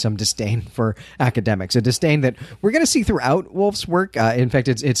expressing some disdain for academics, a disdain that we're going to see throughout Wolf's work. In fact,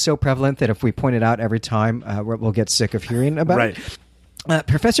 it's so prevalent that if we point it out every time, we'll get sick of hearing about it.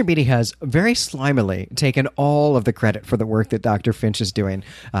 Professor Beatty has very slimily taken all of the credit for the work that Dr. Finch is doing.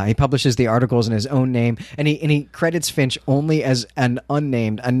 He publishes the articles in his own name, and he credits Finch only as an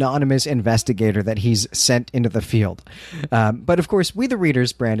unnamed, anonymous investigator that he's sent into the field. But of course, we the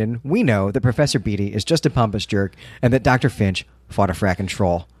readers, Brandon, we know that Professor Beatty is just a pompous jerk, and that Dr. Finch fought a frackin'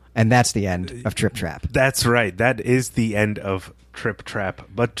 troll. And that's the end of Trip Trap. That's right. That is the end of Trip Trap,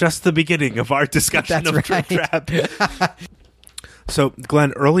 but just the beginning of our discussion of Trip Trap. So,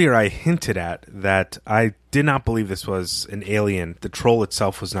 Glenn, earlier I hinted at that I did not believe this was an alien. The troll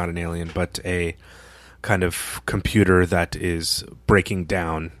itself was not an alien, but a kind of computer that is breaking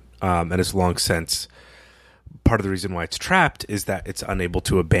down and has long since. Part of the reason why it's trapped is that it's unable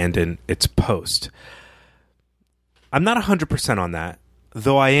to abandon its post. I'm not 100% on that.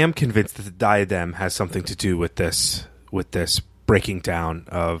 Though I am convinced that the diadem has something to do with this breaking down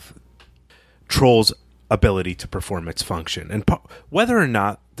of Troll's ability to perform its function. And whether or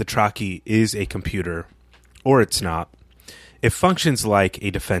not the Traki is a computer or it's not, it functions like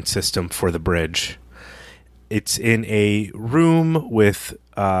a defense system for the bridge. It's in a room with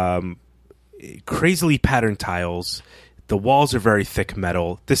crazily patterned tiles. The walls are very thick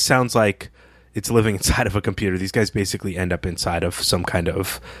metal. This sounds like it's living inside of a computer. These guys basically end up inside of some kind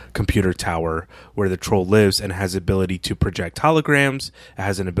of computer tower where the troll lives and has the ability to project holograms. It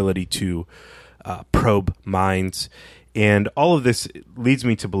has an ability to probe minds. And all of this leads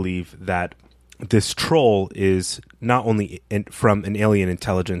me to believe that this troll is not only from an alien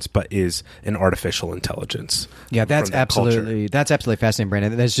intelligence, but is an artificial intelligence. Yeah, that's from that culture. absolutely fascinating,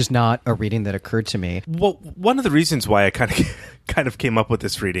 Brandon. That's just not a reading that occurred to me. Well, one of the reasons why I kind of came up with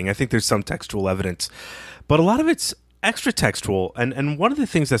this reading, I think there's some textual evidence, but a lot of it's extra textual. And one of the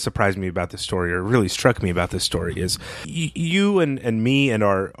things that surprised me about this story, or really struck me about this story, is you and me and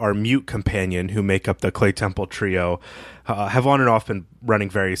our mute companion who make up the Clay Temple trio have on and off been running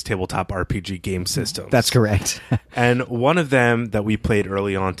various tabletop RPG game systems. That's correct. And one of them that we played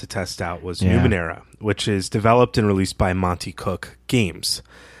early on to test out was Numenera, which is developed and released by Monty Cook Games.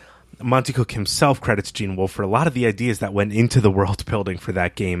 Monty Cook himself credits Gene Wolfe for a lot of the ideas that went into the world building for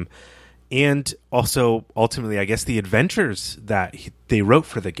that game, and also ultimately, I guess, the adventures that they wrote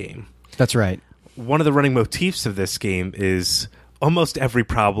for the game. That's right. One of the running motifs of this game is almost every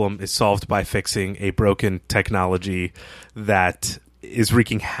problem is solved by fixing a broken technology that is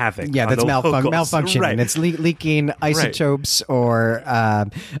wreaking havoc. Yeah, that's malfunctioning. Right. It's leaking isotopes, or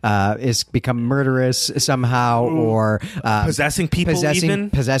is become murderous somehow, or possessing people,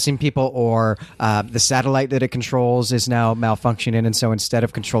 possessing people, or the satellite that it controls is now malfunctioning, and so instead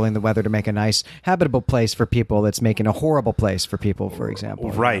of controlling the weather to make a nice habitable place for people, it's making a horrible place for people, for example.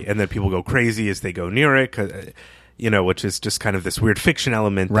 Right, and then people go crazy as they go near it. Which is just kind of this weird fiction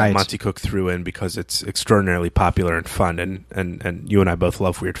element that Monty Cook threw in because it's extraordinarily popular and fun, and you and I both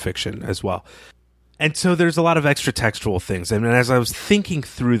love weird fiction as well. And so there's a lot of extra textual things. And as I was thinking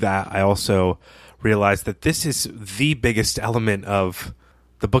through that, I also realized that this is the biggest element of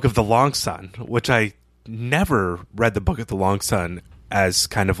the Book of the Long Sun, which I never read the Book of the Long Sun as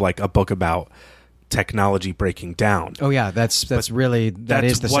kind of like a book about technology breaking down. Oh yeah, that is the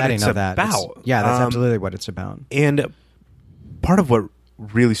setting of that. That's absolutely what it's about. And part of what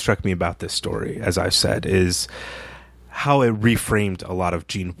really struck me about this story, as I've said, is how it reframed a lot of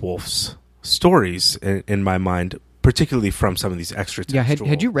Gene Wolfe's stories in my mind, particularly from some of these extra textual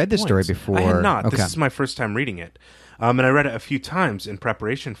had you read this story points. before? I had not. Okay. This is my first time reading it. And I read it a few times in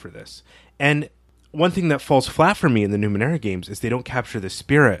preparation for this. And one thing that falls flat for me in the Numenera games is they don't capture the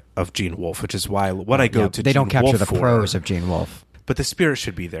spirit of Gene Wolfe, which is why I go to they Gene don't capture Wolfe the for. prose of Gene Wolfe. But the spirit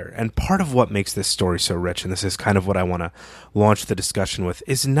should be there. And part of what makes this story so rich, and this is kind of what I want to launch the discussion with,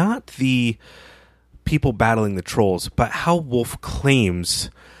 is not the people battling the trolls, but how Wolfe claims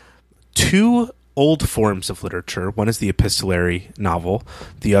two old forms of literature. One is the epistolary novel.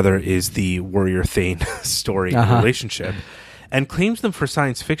 The other is the warrior thane story and relationship. And claims them for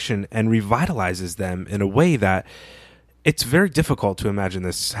science fiction and revitalizes them in a way that it's very difficult to imagine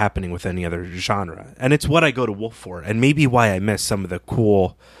this happening with any other genre. And it's what I go to Wolfe for, and maybe why I miss some of the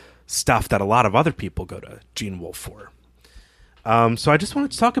cool stuff that a lot of other people go to Gene Wolfe for. So I just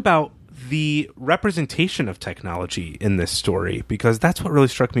wanted to talk about the representation of technology in this story, because that's what really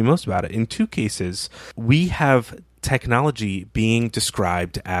struck me most about it. In two cases, we have technology being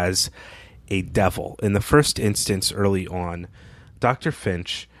described as a devil. In the first instance, early on, Dr.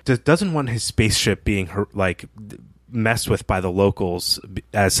 Finch doesn't want his spaceship being messed with by the locals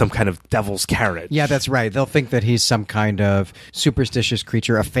as some kind of devil's carriage. Yeah, that's right. They'll think that he's some kind of superstitious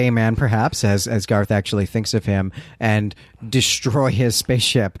creature, a fey man, perhaps, as Garth actually thinks of him, and destroy his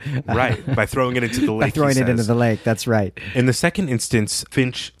spaceship. Right, by throwing it into the lake. Into the lake, that's right. In the second instance,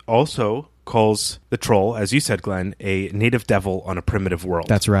 Finch also calls the troll, as you said, Glenn, a native devil on a primitive world.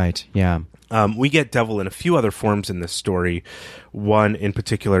 That's right, yeah. We get devil in a few other forms in this story. One in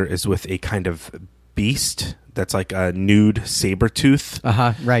particular is with a kind of beast that's like a nude saber-tooth.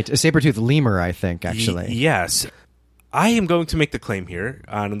 Right. A saber-tooth lemur, I think, actually. Yes. I am going to make the claim here,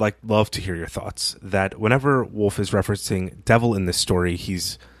 and I'd love to hear your thoughts, that whenever Wolfe is referencing devil in this story,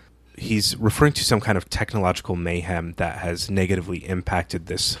 he's referring to some kind of technological mayhem that has negatively impacted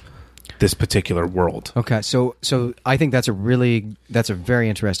this particular world. Okay, so I think that's a very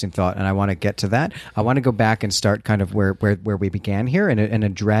interesting thought, and I want to get to that. I want to go back and start kind of where we began here, and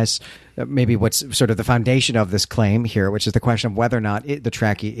address maybe what's sort of the foundation of this claim here, which is the question of whether or not the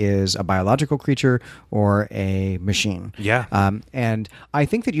Trackie is a biological creature or a machine. Yeah. And I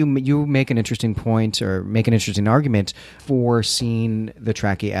think that you make an interesting point, or make an interesting argument for seeing the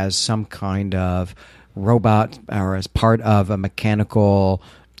Trackie as some kind of robot, or as part of a mechanical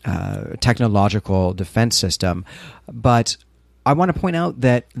technological defense system. But I want to point out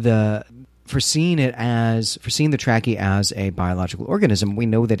that for seeing the Trackie as a biological organism, we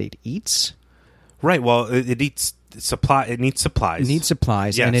know that it eats. Right. Well, it needs supplies. It needs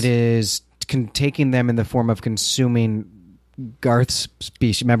supplies, yes. And it is taking them in the form of consuming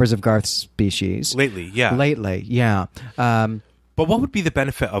members of Garth's species. Lately, yeah. But what would be the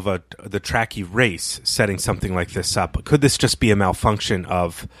benefit of the Tracky race setting something like this up? Could this just be a malfunction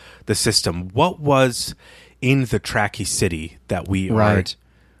of the system? What was in the Tracky city that we are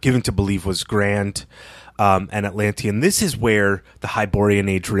given to believe was grand and Atlantean? This is where the Hyborian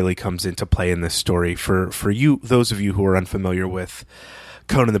Age really comes into play in this story. For you, those of you who are unfamiliar with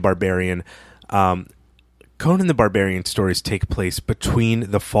Conan the Barbarian, Conan the Barbarian stories take place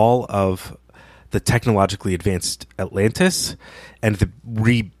between the fall of the technologically advanced Atlantis and the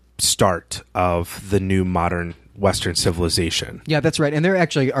restart of the new modern Western civilization. Yeah, that's right. And there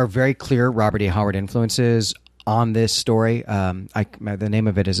actually are very clear Robert E. Howard influences on this story. The name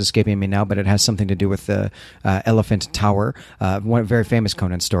of it is escaping me now, but it has something to do with the Elephant Tower, one very famous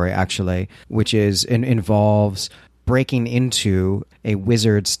Conan story, actually, which involves breaking into a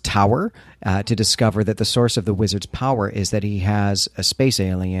wizard's tower to discover that the source of the wizard's power is that he has a space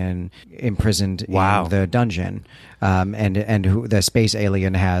alien imprisoned in the dungeon, and who the space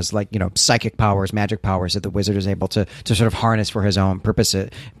alien has psychic powers, magic powers that the wizard is able to sort of harness for his own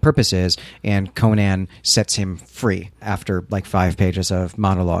purposes, and Conan sets him free after 5 pages of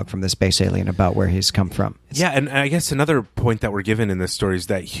monologue from the space alien about where he's come from. And I guess another point that we're given in this story is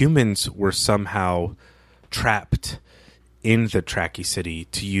that humans were somehow trapped in the Tracky city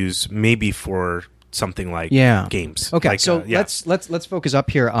to use maybe for something like games. Okay, let's focus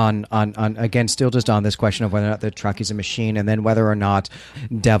up here on again, still just on this question of whether or not the Tracky is a machine, and then whether or not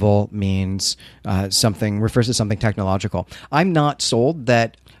devil means refers to something technological. I'm not sold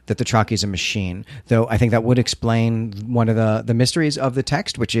that the Tracky is a machine, though I think that would explain one of the mysteries of the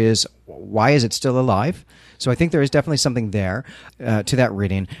text, which is why is it still alive? So I think there is definitely something there to that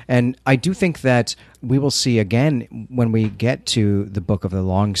reading. And I do think that we will see again when we get to the Book of the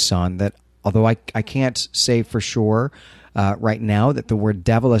Long Sun that although I can't say for sure right now that the word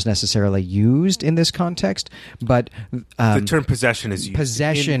devil is necessarily used in this context, but the term possession is used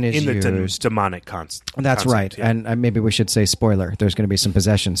in the demonic concept. That's right. Yeah. And maybe we should say, spoiler, there's going to be some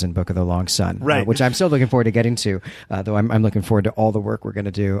possessions in Book of the Long Sun, which I'm still looking forward to getting to, though I'm looking forward to all the work we're going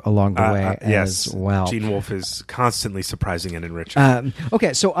to do along the way as well. Gene Wolfe is constantly surprising and enriching.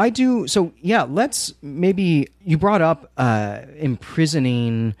 Okay, let's maybe, you brought up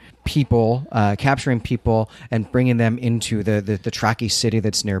imprisoning people, capturing people and bringing them into the Tracky city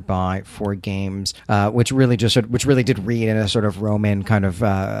that's nearby for games, which really did read in a sort of Roman kind of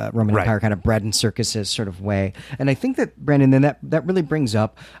Roman Empire kind of bread and circuses sort of way. And I think that, Brandon, then that really brings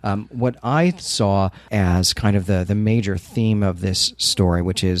up what I saw as kind of the major theme of this story,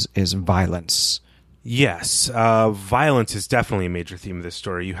 which is violence. Yes, violence is definitely a major theme of this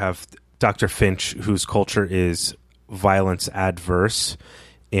story. You have Dr. Finch, whose culture is violence adverse,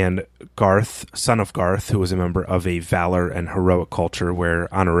 and Garth, son of Garth, who was a member of a valor and heroic culture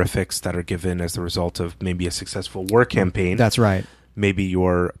where honorifics that are given as the result of maybe a successful war campaign. That's right. Maybe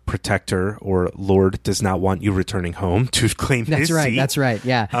your protector or lord does not want you returning home to claim his seat. That's right,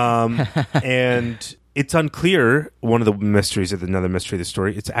 yeah. And it's unclear, one of the mysteries of another mystery of the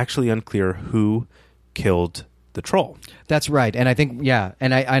story, it's actually unclear who killed the troll. That's right, and I think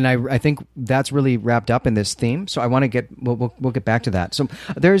I think that's really wrapped up in this theme. So I want to we'll get back to that. So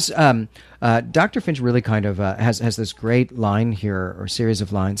there's Dr. Finch really kind of has this great line here, or series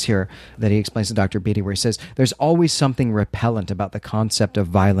of lines here, that he explains to Dr. Beatty, where he says, "There's always something repellent about the concept of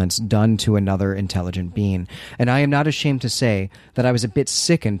violence done to another intelligent being, and I am not ashamed to say that I was a bit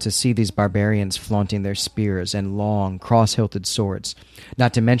sickened to see these barbarians flaunting their spears and long, cross-hilted swords,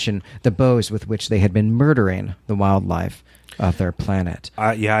 not to mention the bows with which they had been murdering the wildlife of their planet."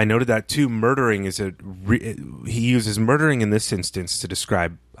 I noted that too. Murdering is he uses murdering in this instance to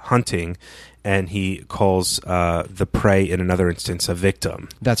describe hunting, and he calls the prey in another instance a victim.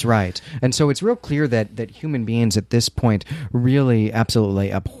 That's right. And so it's real clear that human beings at this point really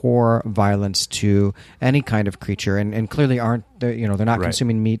absolutely abhor violence to any kind of creature, and clearly aren't, they're not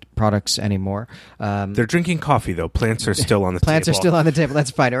consuming meat products anymore. They're drinking coffee, though. Plants are still on the plants table. Plants are still on the table.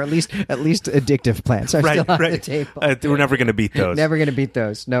 That's fine. Or at least addictive plants are still on the table. We're never going to beat those. Never going to beat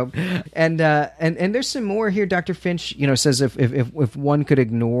those. No. And there's some more here. Dr. Finch, says if one could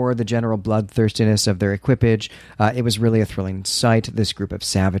ignore the general bloodthirstiness of their equipage, it was really a thrilling sight, this group of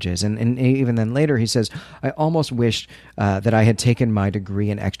savages. And even then later he says, I almost wished that I had taken my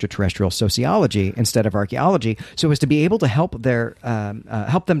degree in extraterrestrial sociology instead of archaeology, so as to be able to help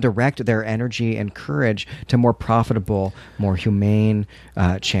them direct their energy and courage to more profitable, more humane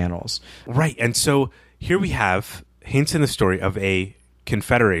channels. Right. And so here we have hints in the story of a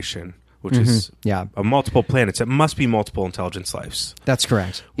confederation, which is a multiple planets. It must be multiple intelligence lives. That's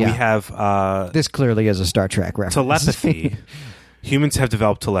correct. Yeah. We have... this clearly is a Star Trek reference. Telepathy. Humans have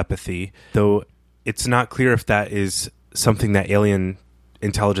developed telepathy, though it's not clear if that is something that alien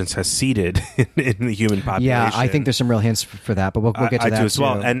intelligence has seeded in the human population. Yeah, I think there's some real hints for that, but we'll get to I that do as too.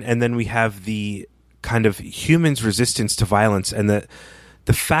 well. And then we have the kind of humans' resistance to violence, and the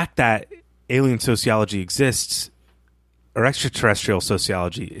fact that alien sociology exists, or extraterrestrial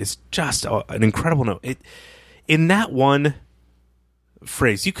sociology, is just an incredible note. In that one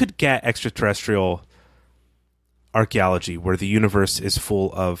phrase, you could get extraterrestrial archaeology where the universe is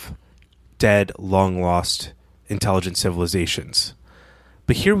full of dead, long-lost, intelligent civilizations.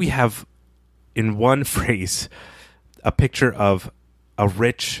 But here we have, in one phrase, a picture of a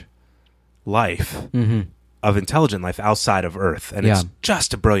rich life, of intelligent life outside of Earth. And it's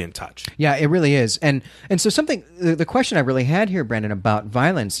just a brilliant touch. Yeah, it really is. And so something, the question I really had here, Brandon, about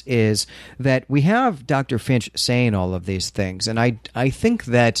violence is that we have Dr. Finch saying all of these things. And I think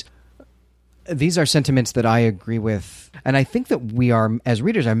that these are sentiments that I agree with. And I think that we are, as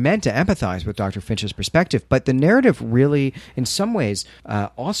readers, are meant to empathize with Dr. Finch's perspective. But the narrative really, in some ways,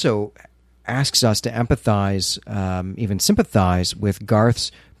 also asks us to empathize, even sympathize with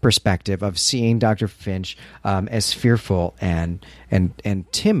Garth's perspective of seeing Dr. Finch as fearful and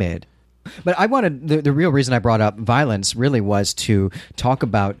timid. But I wanted, the real reason I brought up violence really was to talk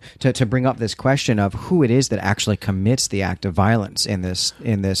about, to bring up this question of who it is that actually commits the act of violence in this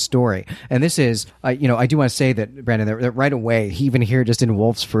story. And this is, I do want to say that, Brandon, that right away, even here just in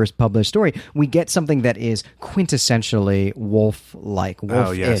Woolf's first published story, we get something that is quintessentially Woolf-like,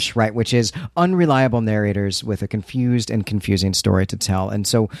 Woolf-ish, right? Which is unreliable narrators with a confused and confusing story to tell. And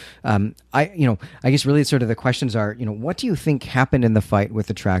so, I guess really sort of the questions are, what do you think happened in the fight with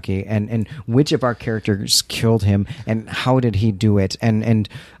the Traki, and which of our characters killed him, and how did he do it, and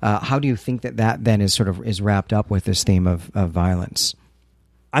how do you think that then is wrapped up with this theme of violence?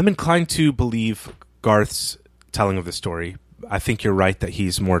 I'm inclined to believe Garth's telling of the story. I think you're right that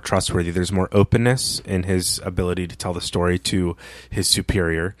he's more trustworthy. There's more openness in his ability to tell the story to his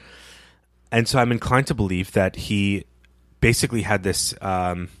superior. And so I'm inclined to believe that he basically had this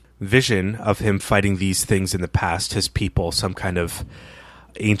vision of him fighting these things in the past, his people, some kind of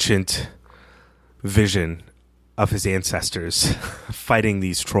ancient vision of his ancestors fighting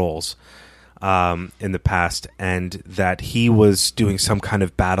these trolls in the past, and that he was doing some kind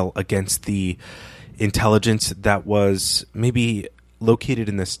of battle against the intelligence that was maybe located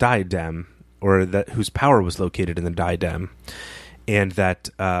in this diadem, or that whose power was located in the diadem, and that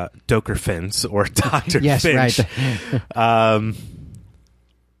Doker Finns, or Dr. Yes, Finch, right.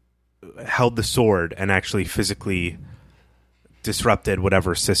 held the sword and actually physically disrupted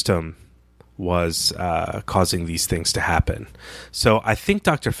whatever system was causing these things to happen. So I think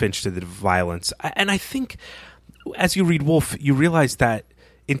Dr. Finch did the violence. And I think as you read Woolf, you realize that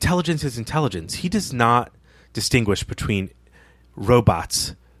intelligence is intelligence. He does not distinguish between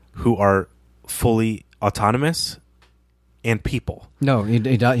robots who are fully autonomous and people. No, he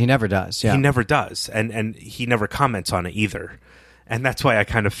never does. Yeah. He never does. And he never comments on it either. And that's why I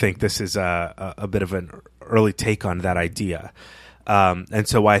kind of think this is a bit of an early take on that idea. And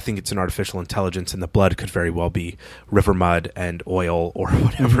so why I think it's an artificial intelligence, and the blood could very well be river mud and oil or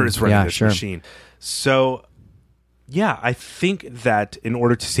whatever is running this machine. So, yeah, I think that in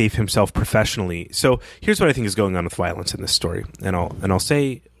order to save himself professionally, so here's what I think is going on with violence in this story, and I'll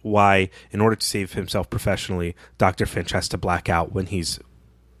say why, in order to save himself professionally, Dr. Finch has to black out when he's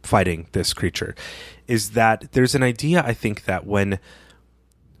fighting this creature, is that there's an idea, I think, that when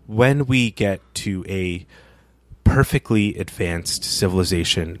we get to a perfectly advanced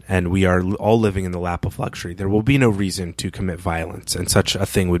civilization and we are all living in the lap of luxury, there will be no reason to commit violence, and such a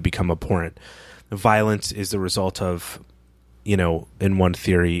thing would become abhorrent. Violence is the result of, in one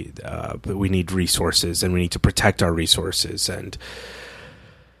theory, we need resources and we need to protect our resources. And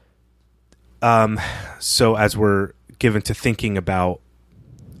so as we're given to thinking about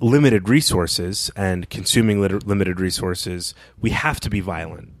limited resources and consuming limited resources, we have to be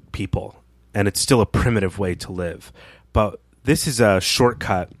violent people. And it's still a primitive way to live. But this is a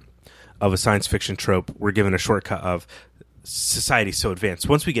shortcut of a science fiction trope. We're given a shortcut of society so advanced.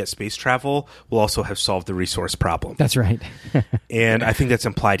 Once we get space travel, we'll also have solved the resource problem. That's right. And I think that's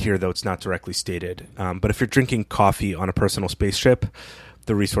implied here, though it's not directly stated. But if you're drinking coffee on a personal spaceship,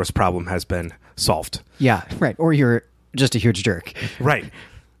 the resource problem has been solved. Yeah, right. Or you're just a huge jerk. Right.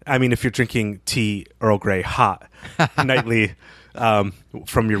 I mean, if you're drinking tea Earl Grey hot nightly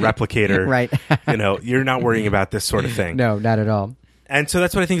from your replicator, right. You're not worrying about this sort of thing. No, not at all. And so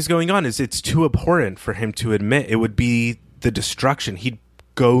that's what I think is going on, is it's too abhorrent for him to admit. It would be the destruction. He'd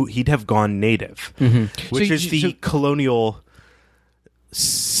have gone native, which is the colonial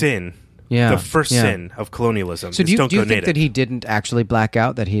sin Yeah. The first sin of colonialism. So is do you don't go think native. that he didn't actually black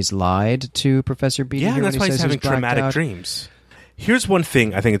out, that he's lied to Professor Beatty? Yeah, here and that's when why he he's says having blacked traumatic out? dreams. Here's one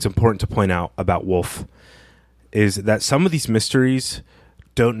thing I think it's important to point out about Wolfe is that some of these mysteries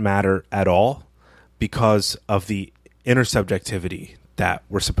don't matter at all because of the intersubjectivity that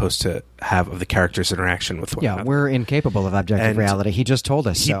we're supposed to have of the characters' interaction with one another. We're incapable of objective And reality. He just told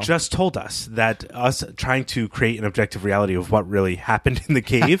us He so. just told us that us trying to create an objective reality of what really happened in the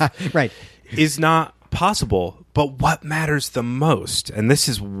cave Right. is not possible. But what matters the most, and this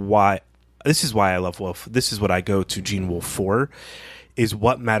is why I love Wolfe. This is what I go to Gene Wolfe for, is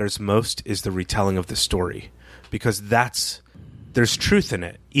what matters most is the retelling of the story. Because there's truth in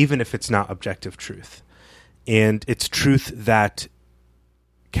it, even if it's not objective truth. And it's truth that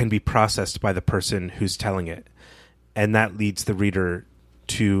can be processed by the person who's telling it. And that leads the reader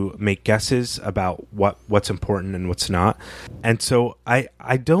to make guesses about what's important and what's not. And so I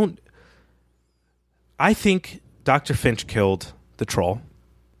think Dr. Finch killed the troll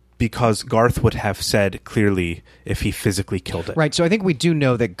because Garth would have said clearly if he physically killed it. Right. So I think we do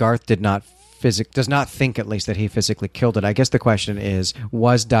know that Garth does not think, at least, that he physically killed it. I guess the question is,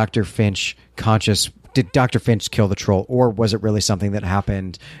 was Dr. Finch conscious? Did Dr. Finch kill the troll, or was it really something that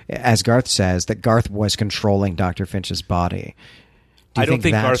happened, as Garth says, that Garth was controlling Dr. Finch's body? I don't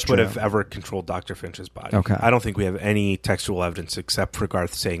think that's Garth would true? have ever controlled Dr. Finch's body. Okay. I don't think we have any textual evidence except for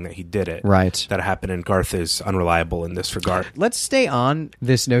Garth saying that he did it. Right. That happened, and Garth is unreliable in this regard. Let's stay on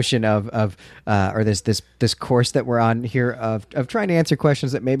this notion of this course that we're on here of trying to answer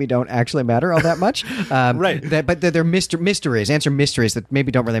questions that maybe don't actually matter all that much. Right. But they're mysteries. Answer mysteries that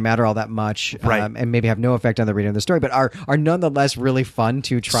maybe don't really matter all that much. Right. And maybe have no effect on the reading of the story, but are nonetheless really fun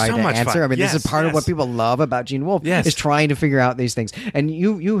to try So to much answer. fun. I mean, this is Yes, part of yes. what people love about Gene Wolfe, Yes. is trying to figure out these things. And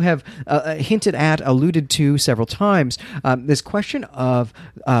you have hinted at, alluded to several times, this question of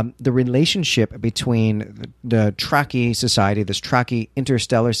the relationship between the Traki society, this Traki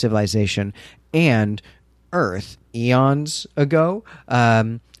interstellar civilization, and Earth eons ago.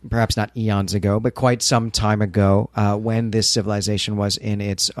 Perhaps not eons ago, but quite some time ago, when this civilization was in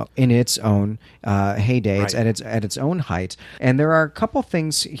its own heyday, Right. at its own height. And there are a couple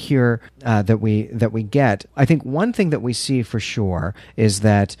things here that we get. I think one thing that we see for sure is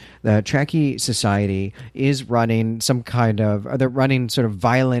that the Traki society is running they're running sort of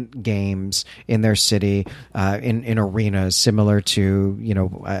violent games in their city, in arenas similar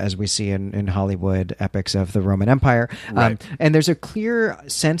to, as we see in Hollywood epics of the Roman Empire. Right. And there's a clear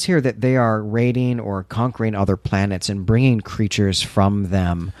sense here that they are raiding or conquering other planets and bringing creatures from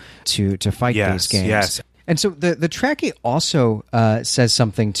them to fight these games. Yes. And so the Traki also says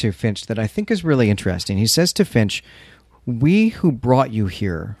something to Finch that I think is really interesting. He says to Finch, "We who brought you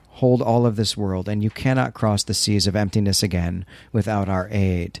here hold all of this world, and you cannot cross the seas of emptiness again without our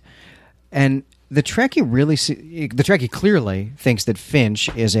aid." And the Traki clearly thinks that Finch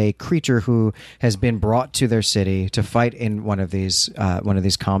is a creature who has been brought to their city to fight in one of these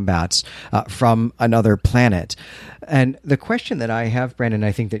combats from another planet. And the question that I have, Brandon,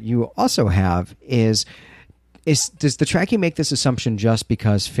 I think that you also have is does the Traki make this assumption just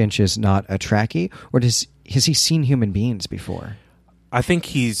because Finch is not a Traki, or has he seen human beings before? I think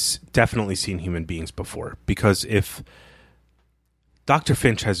he's definitely seen human beings before, because if Dr.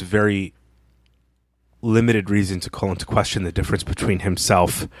 Finch has very limited reason to call into question the difference between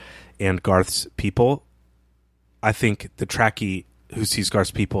himself and Garth's people, I think the Traki who sees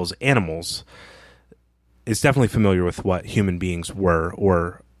Garth's people as animals is definitely familiar with what human beings were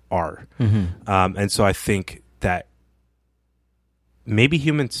or are. Mm-hmm. And so I think that maybe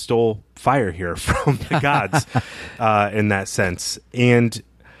humans stole fire here from the gods in that sense. And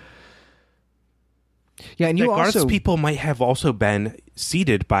yeah, and you Garth's also people might have also been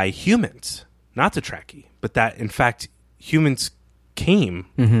seeded by humans, not the Traki, but that in fact humans came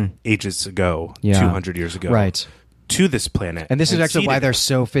ages ago, 200 years ago, right, to this planet. And this is actually why seeded they're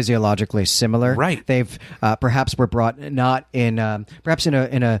so physiologically similar. Right. They've perhaps were brought not in perhaps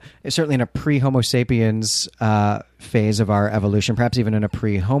certainly in a pre-Homo sapiens phase of our evolution, perhaps even in a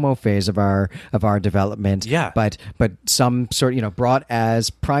pre-Homo phase of our development. Yeah. But some sort brought as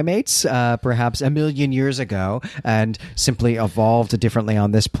primates perhaps a million years ago and simply evolved differently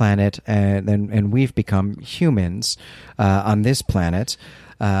on this planet, and we've become humans on this planet.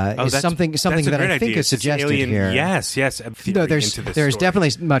 Is something that's a that great I think idea. is suggested Alien, here. Yes. No, there's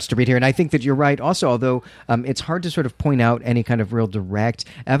definitely much to read here, and I think that you're right. Also, although it's hard to sort of point out any kind of real direct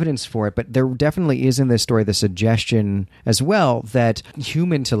evidence for it, but there definitely is in this story the suggestion as well that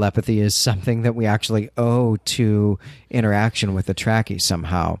human telepathy is something that we actually owe to interaction with the Traki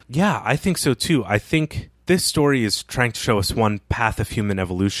somehow. Yeah, I think so too. I think this story is trying to show us one path of human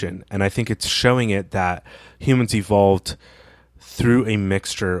evolution, and I think it's showing it that humans evolved through a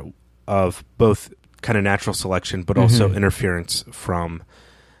mixture of both kind of natural selection, but also interference from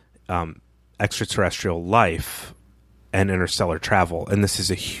extraterrestrial life and interstellar travel. And this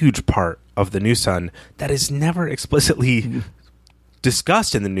is a huge part of the New Sun that is never explicitly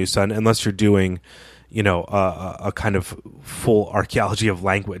discussed in the New Sun unless you're doing, a kind of full archaeology of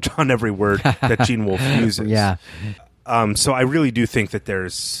language on every word that Gene Wolfe uses. Yeah. So I really do think that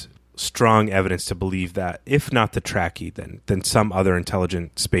there's strong evidence to believe that if not the Tracky, then some other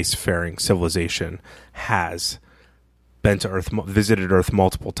intelligent spacefaring civilization has been to Earth, visited Earth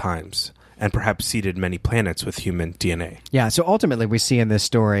multiple times, and perhaps seeded many planets with human DNA. Yeah, so ultimately we see in this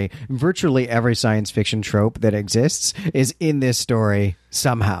story virtually every science fiction trope that exists is in this story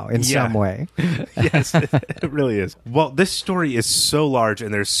somehow, in some way. Yes, it really is. Well, this story is so large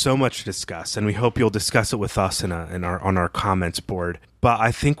and there's so much to discuss, and we hope you'll discuss it with us on our comments board. But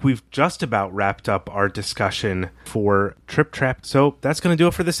I think we've just about wrapped up our discussion for Trip Trap. So that's going to do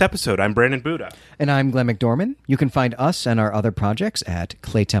it for this episode. I'm Brandon Buddha. And I'm Glenn McDorman. You can find us and our other projects at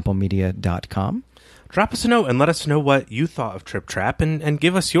claytemplemedia.com. Drop us a note and let us know what you thought of Trip Trap and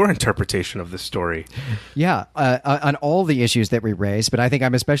give us your interpretation of the story. Yeah, on all the issues that we raised, but I think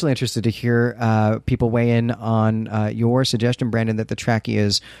I'm especially interested to hear people weigh in on your suggestion, Brandon, that the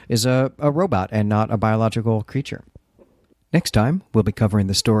Tracky is a robot and not a biological creature. Next time, we'll be covering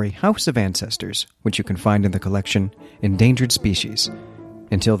the story House of Ancestors, which you can find in the collection Endangered Species.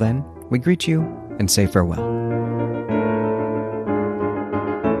 Until then, we greet you and say farewell.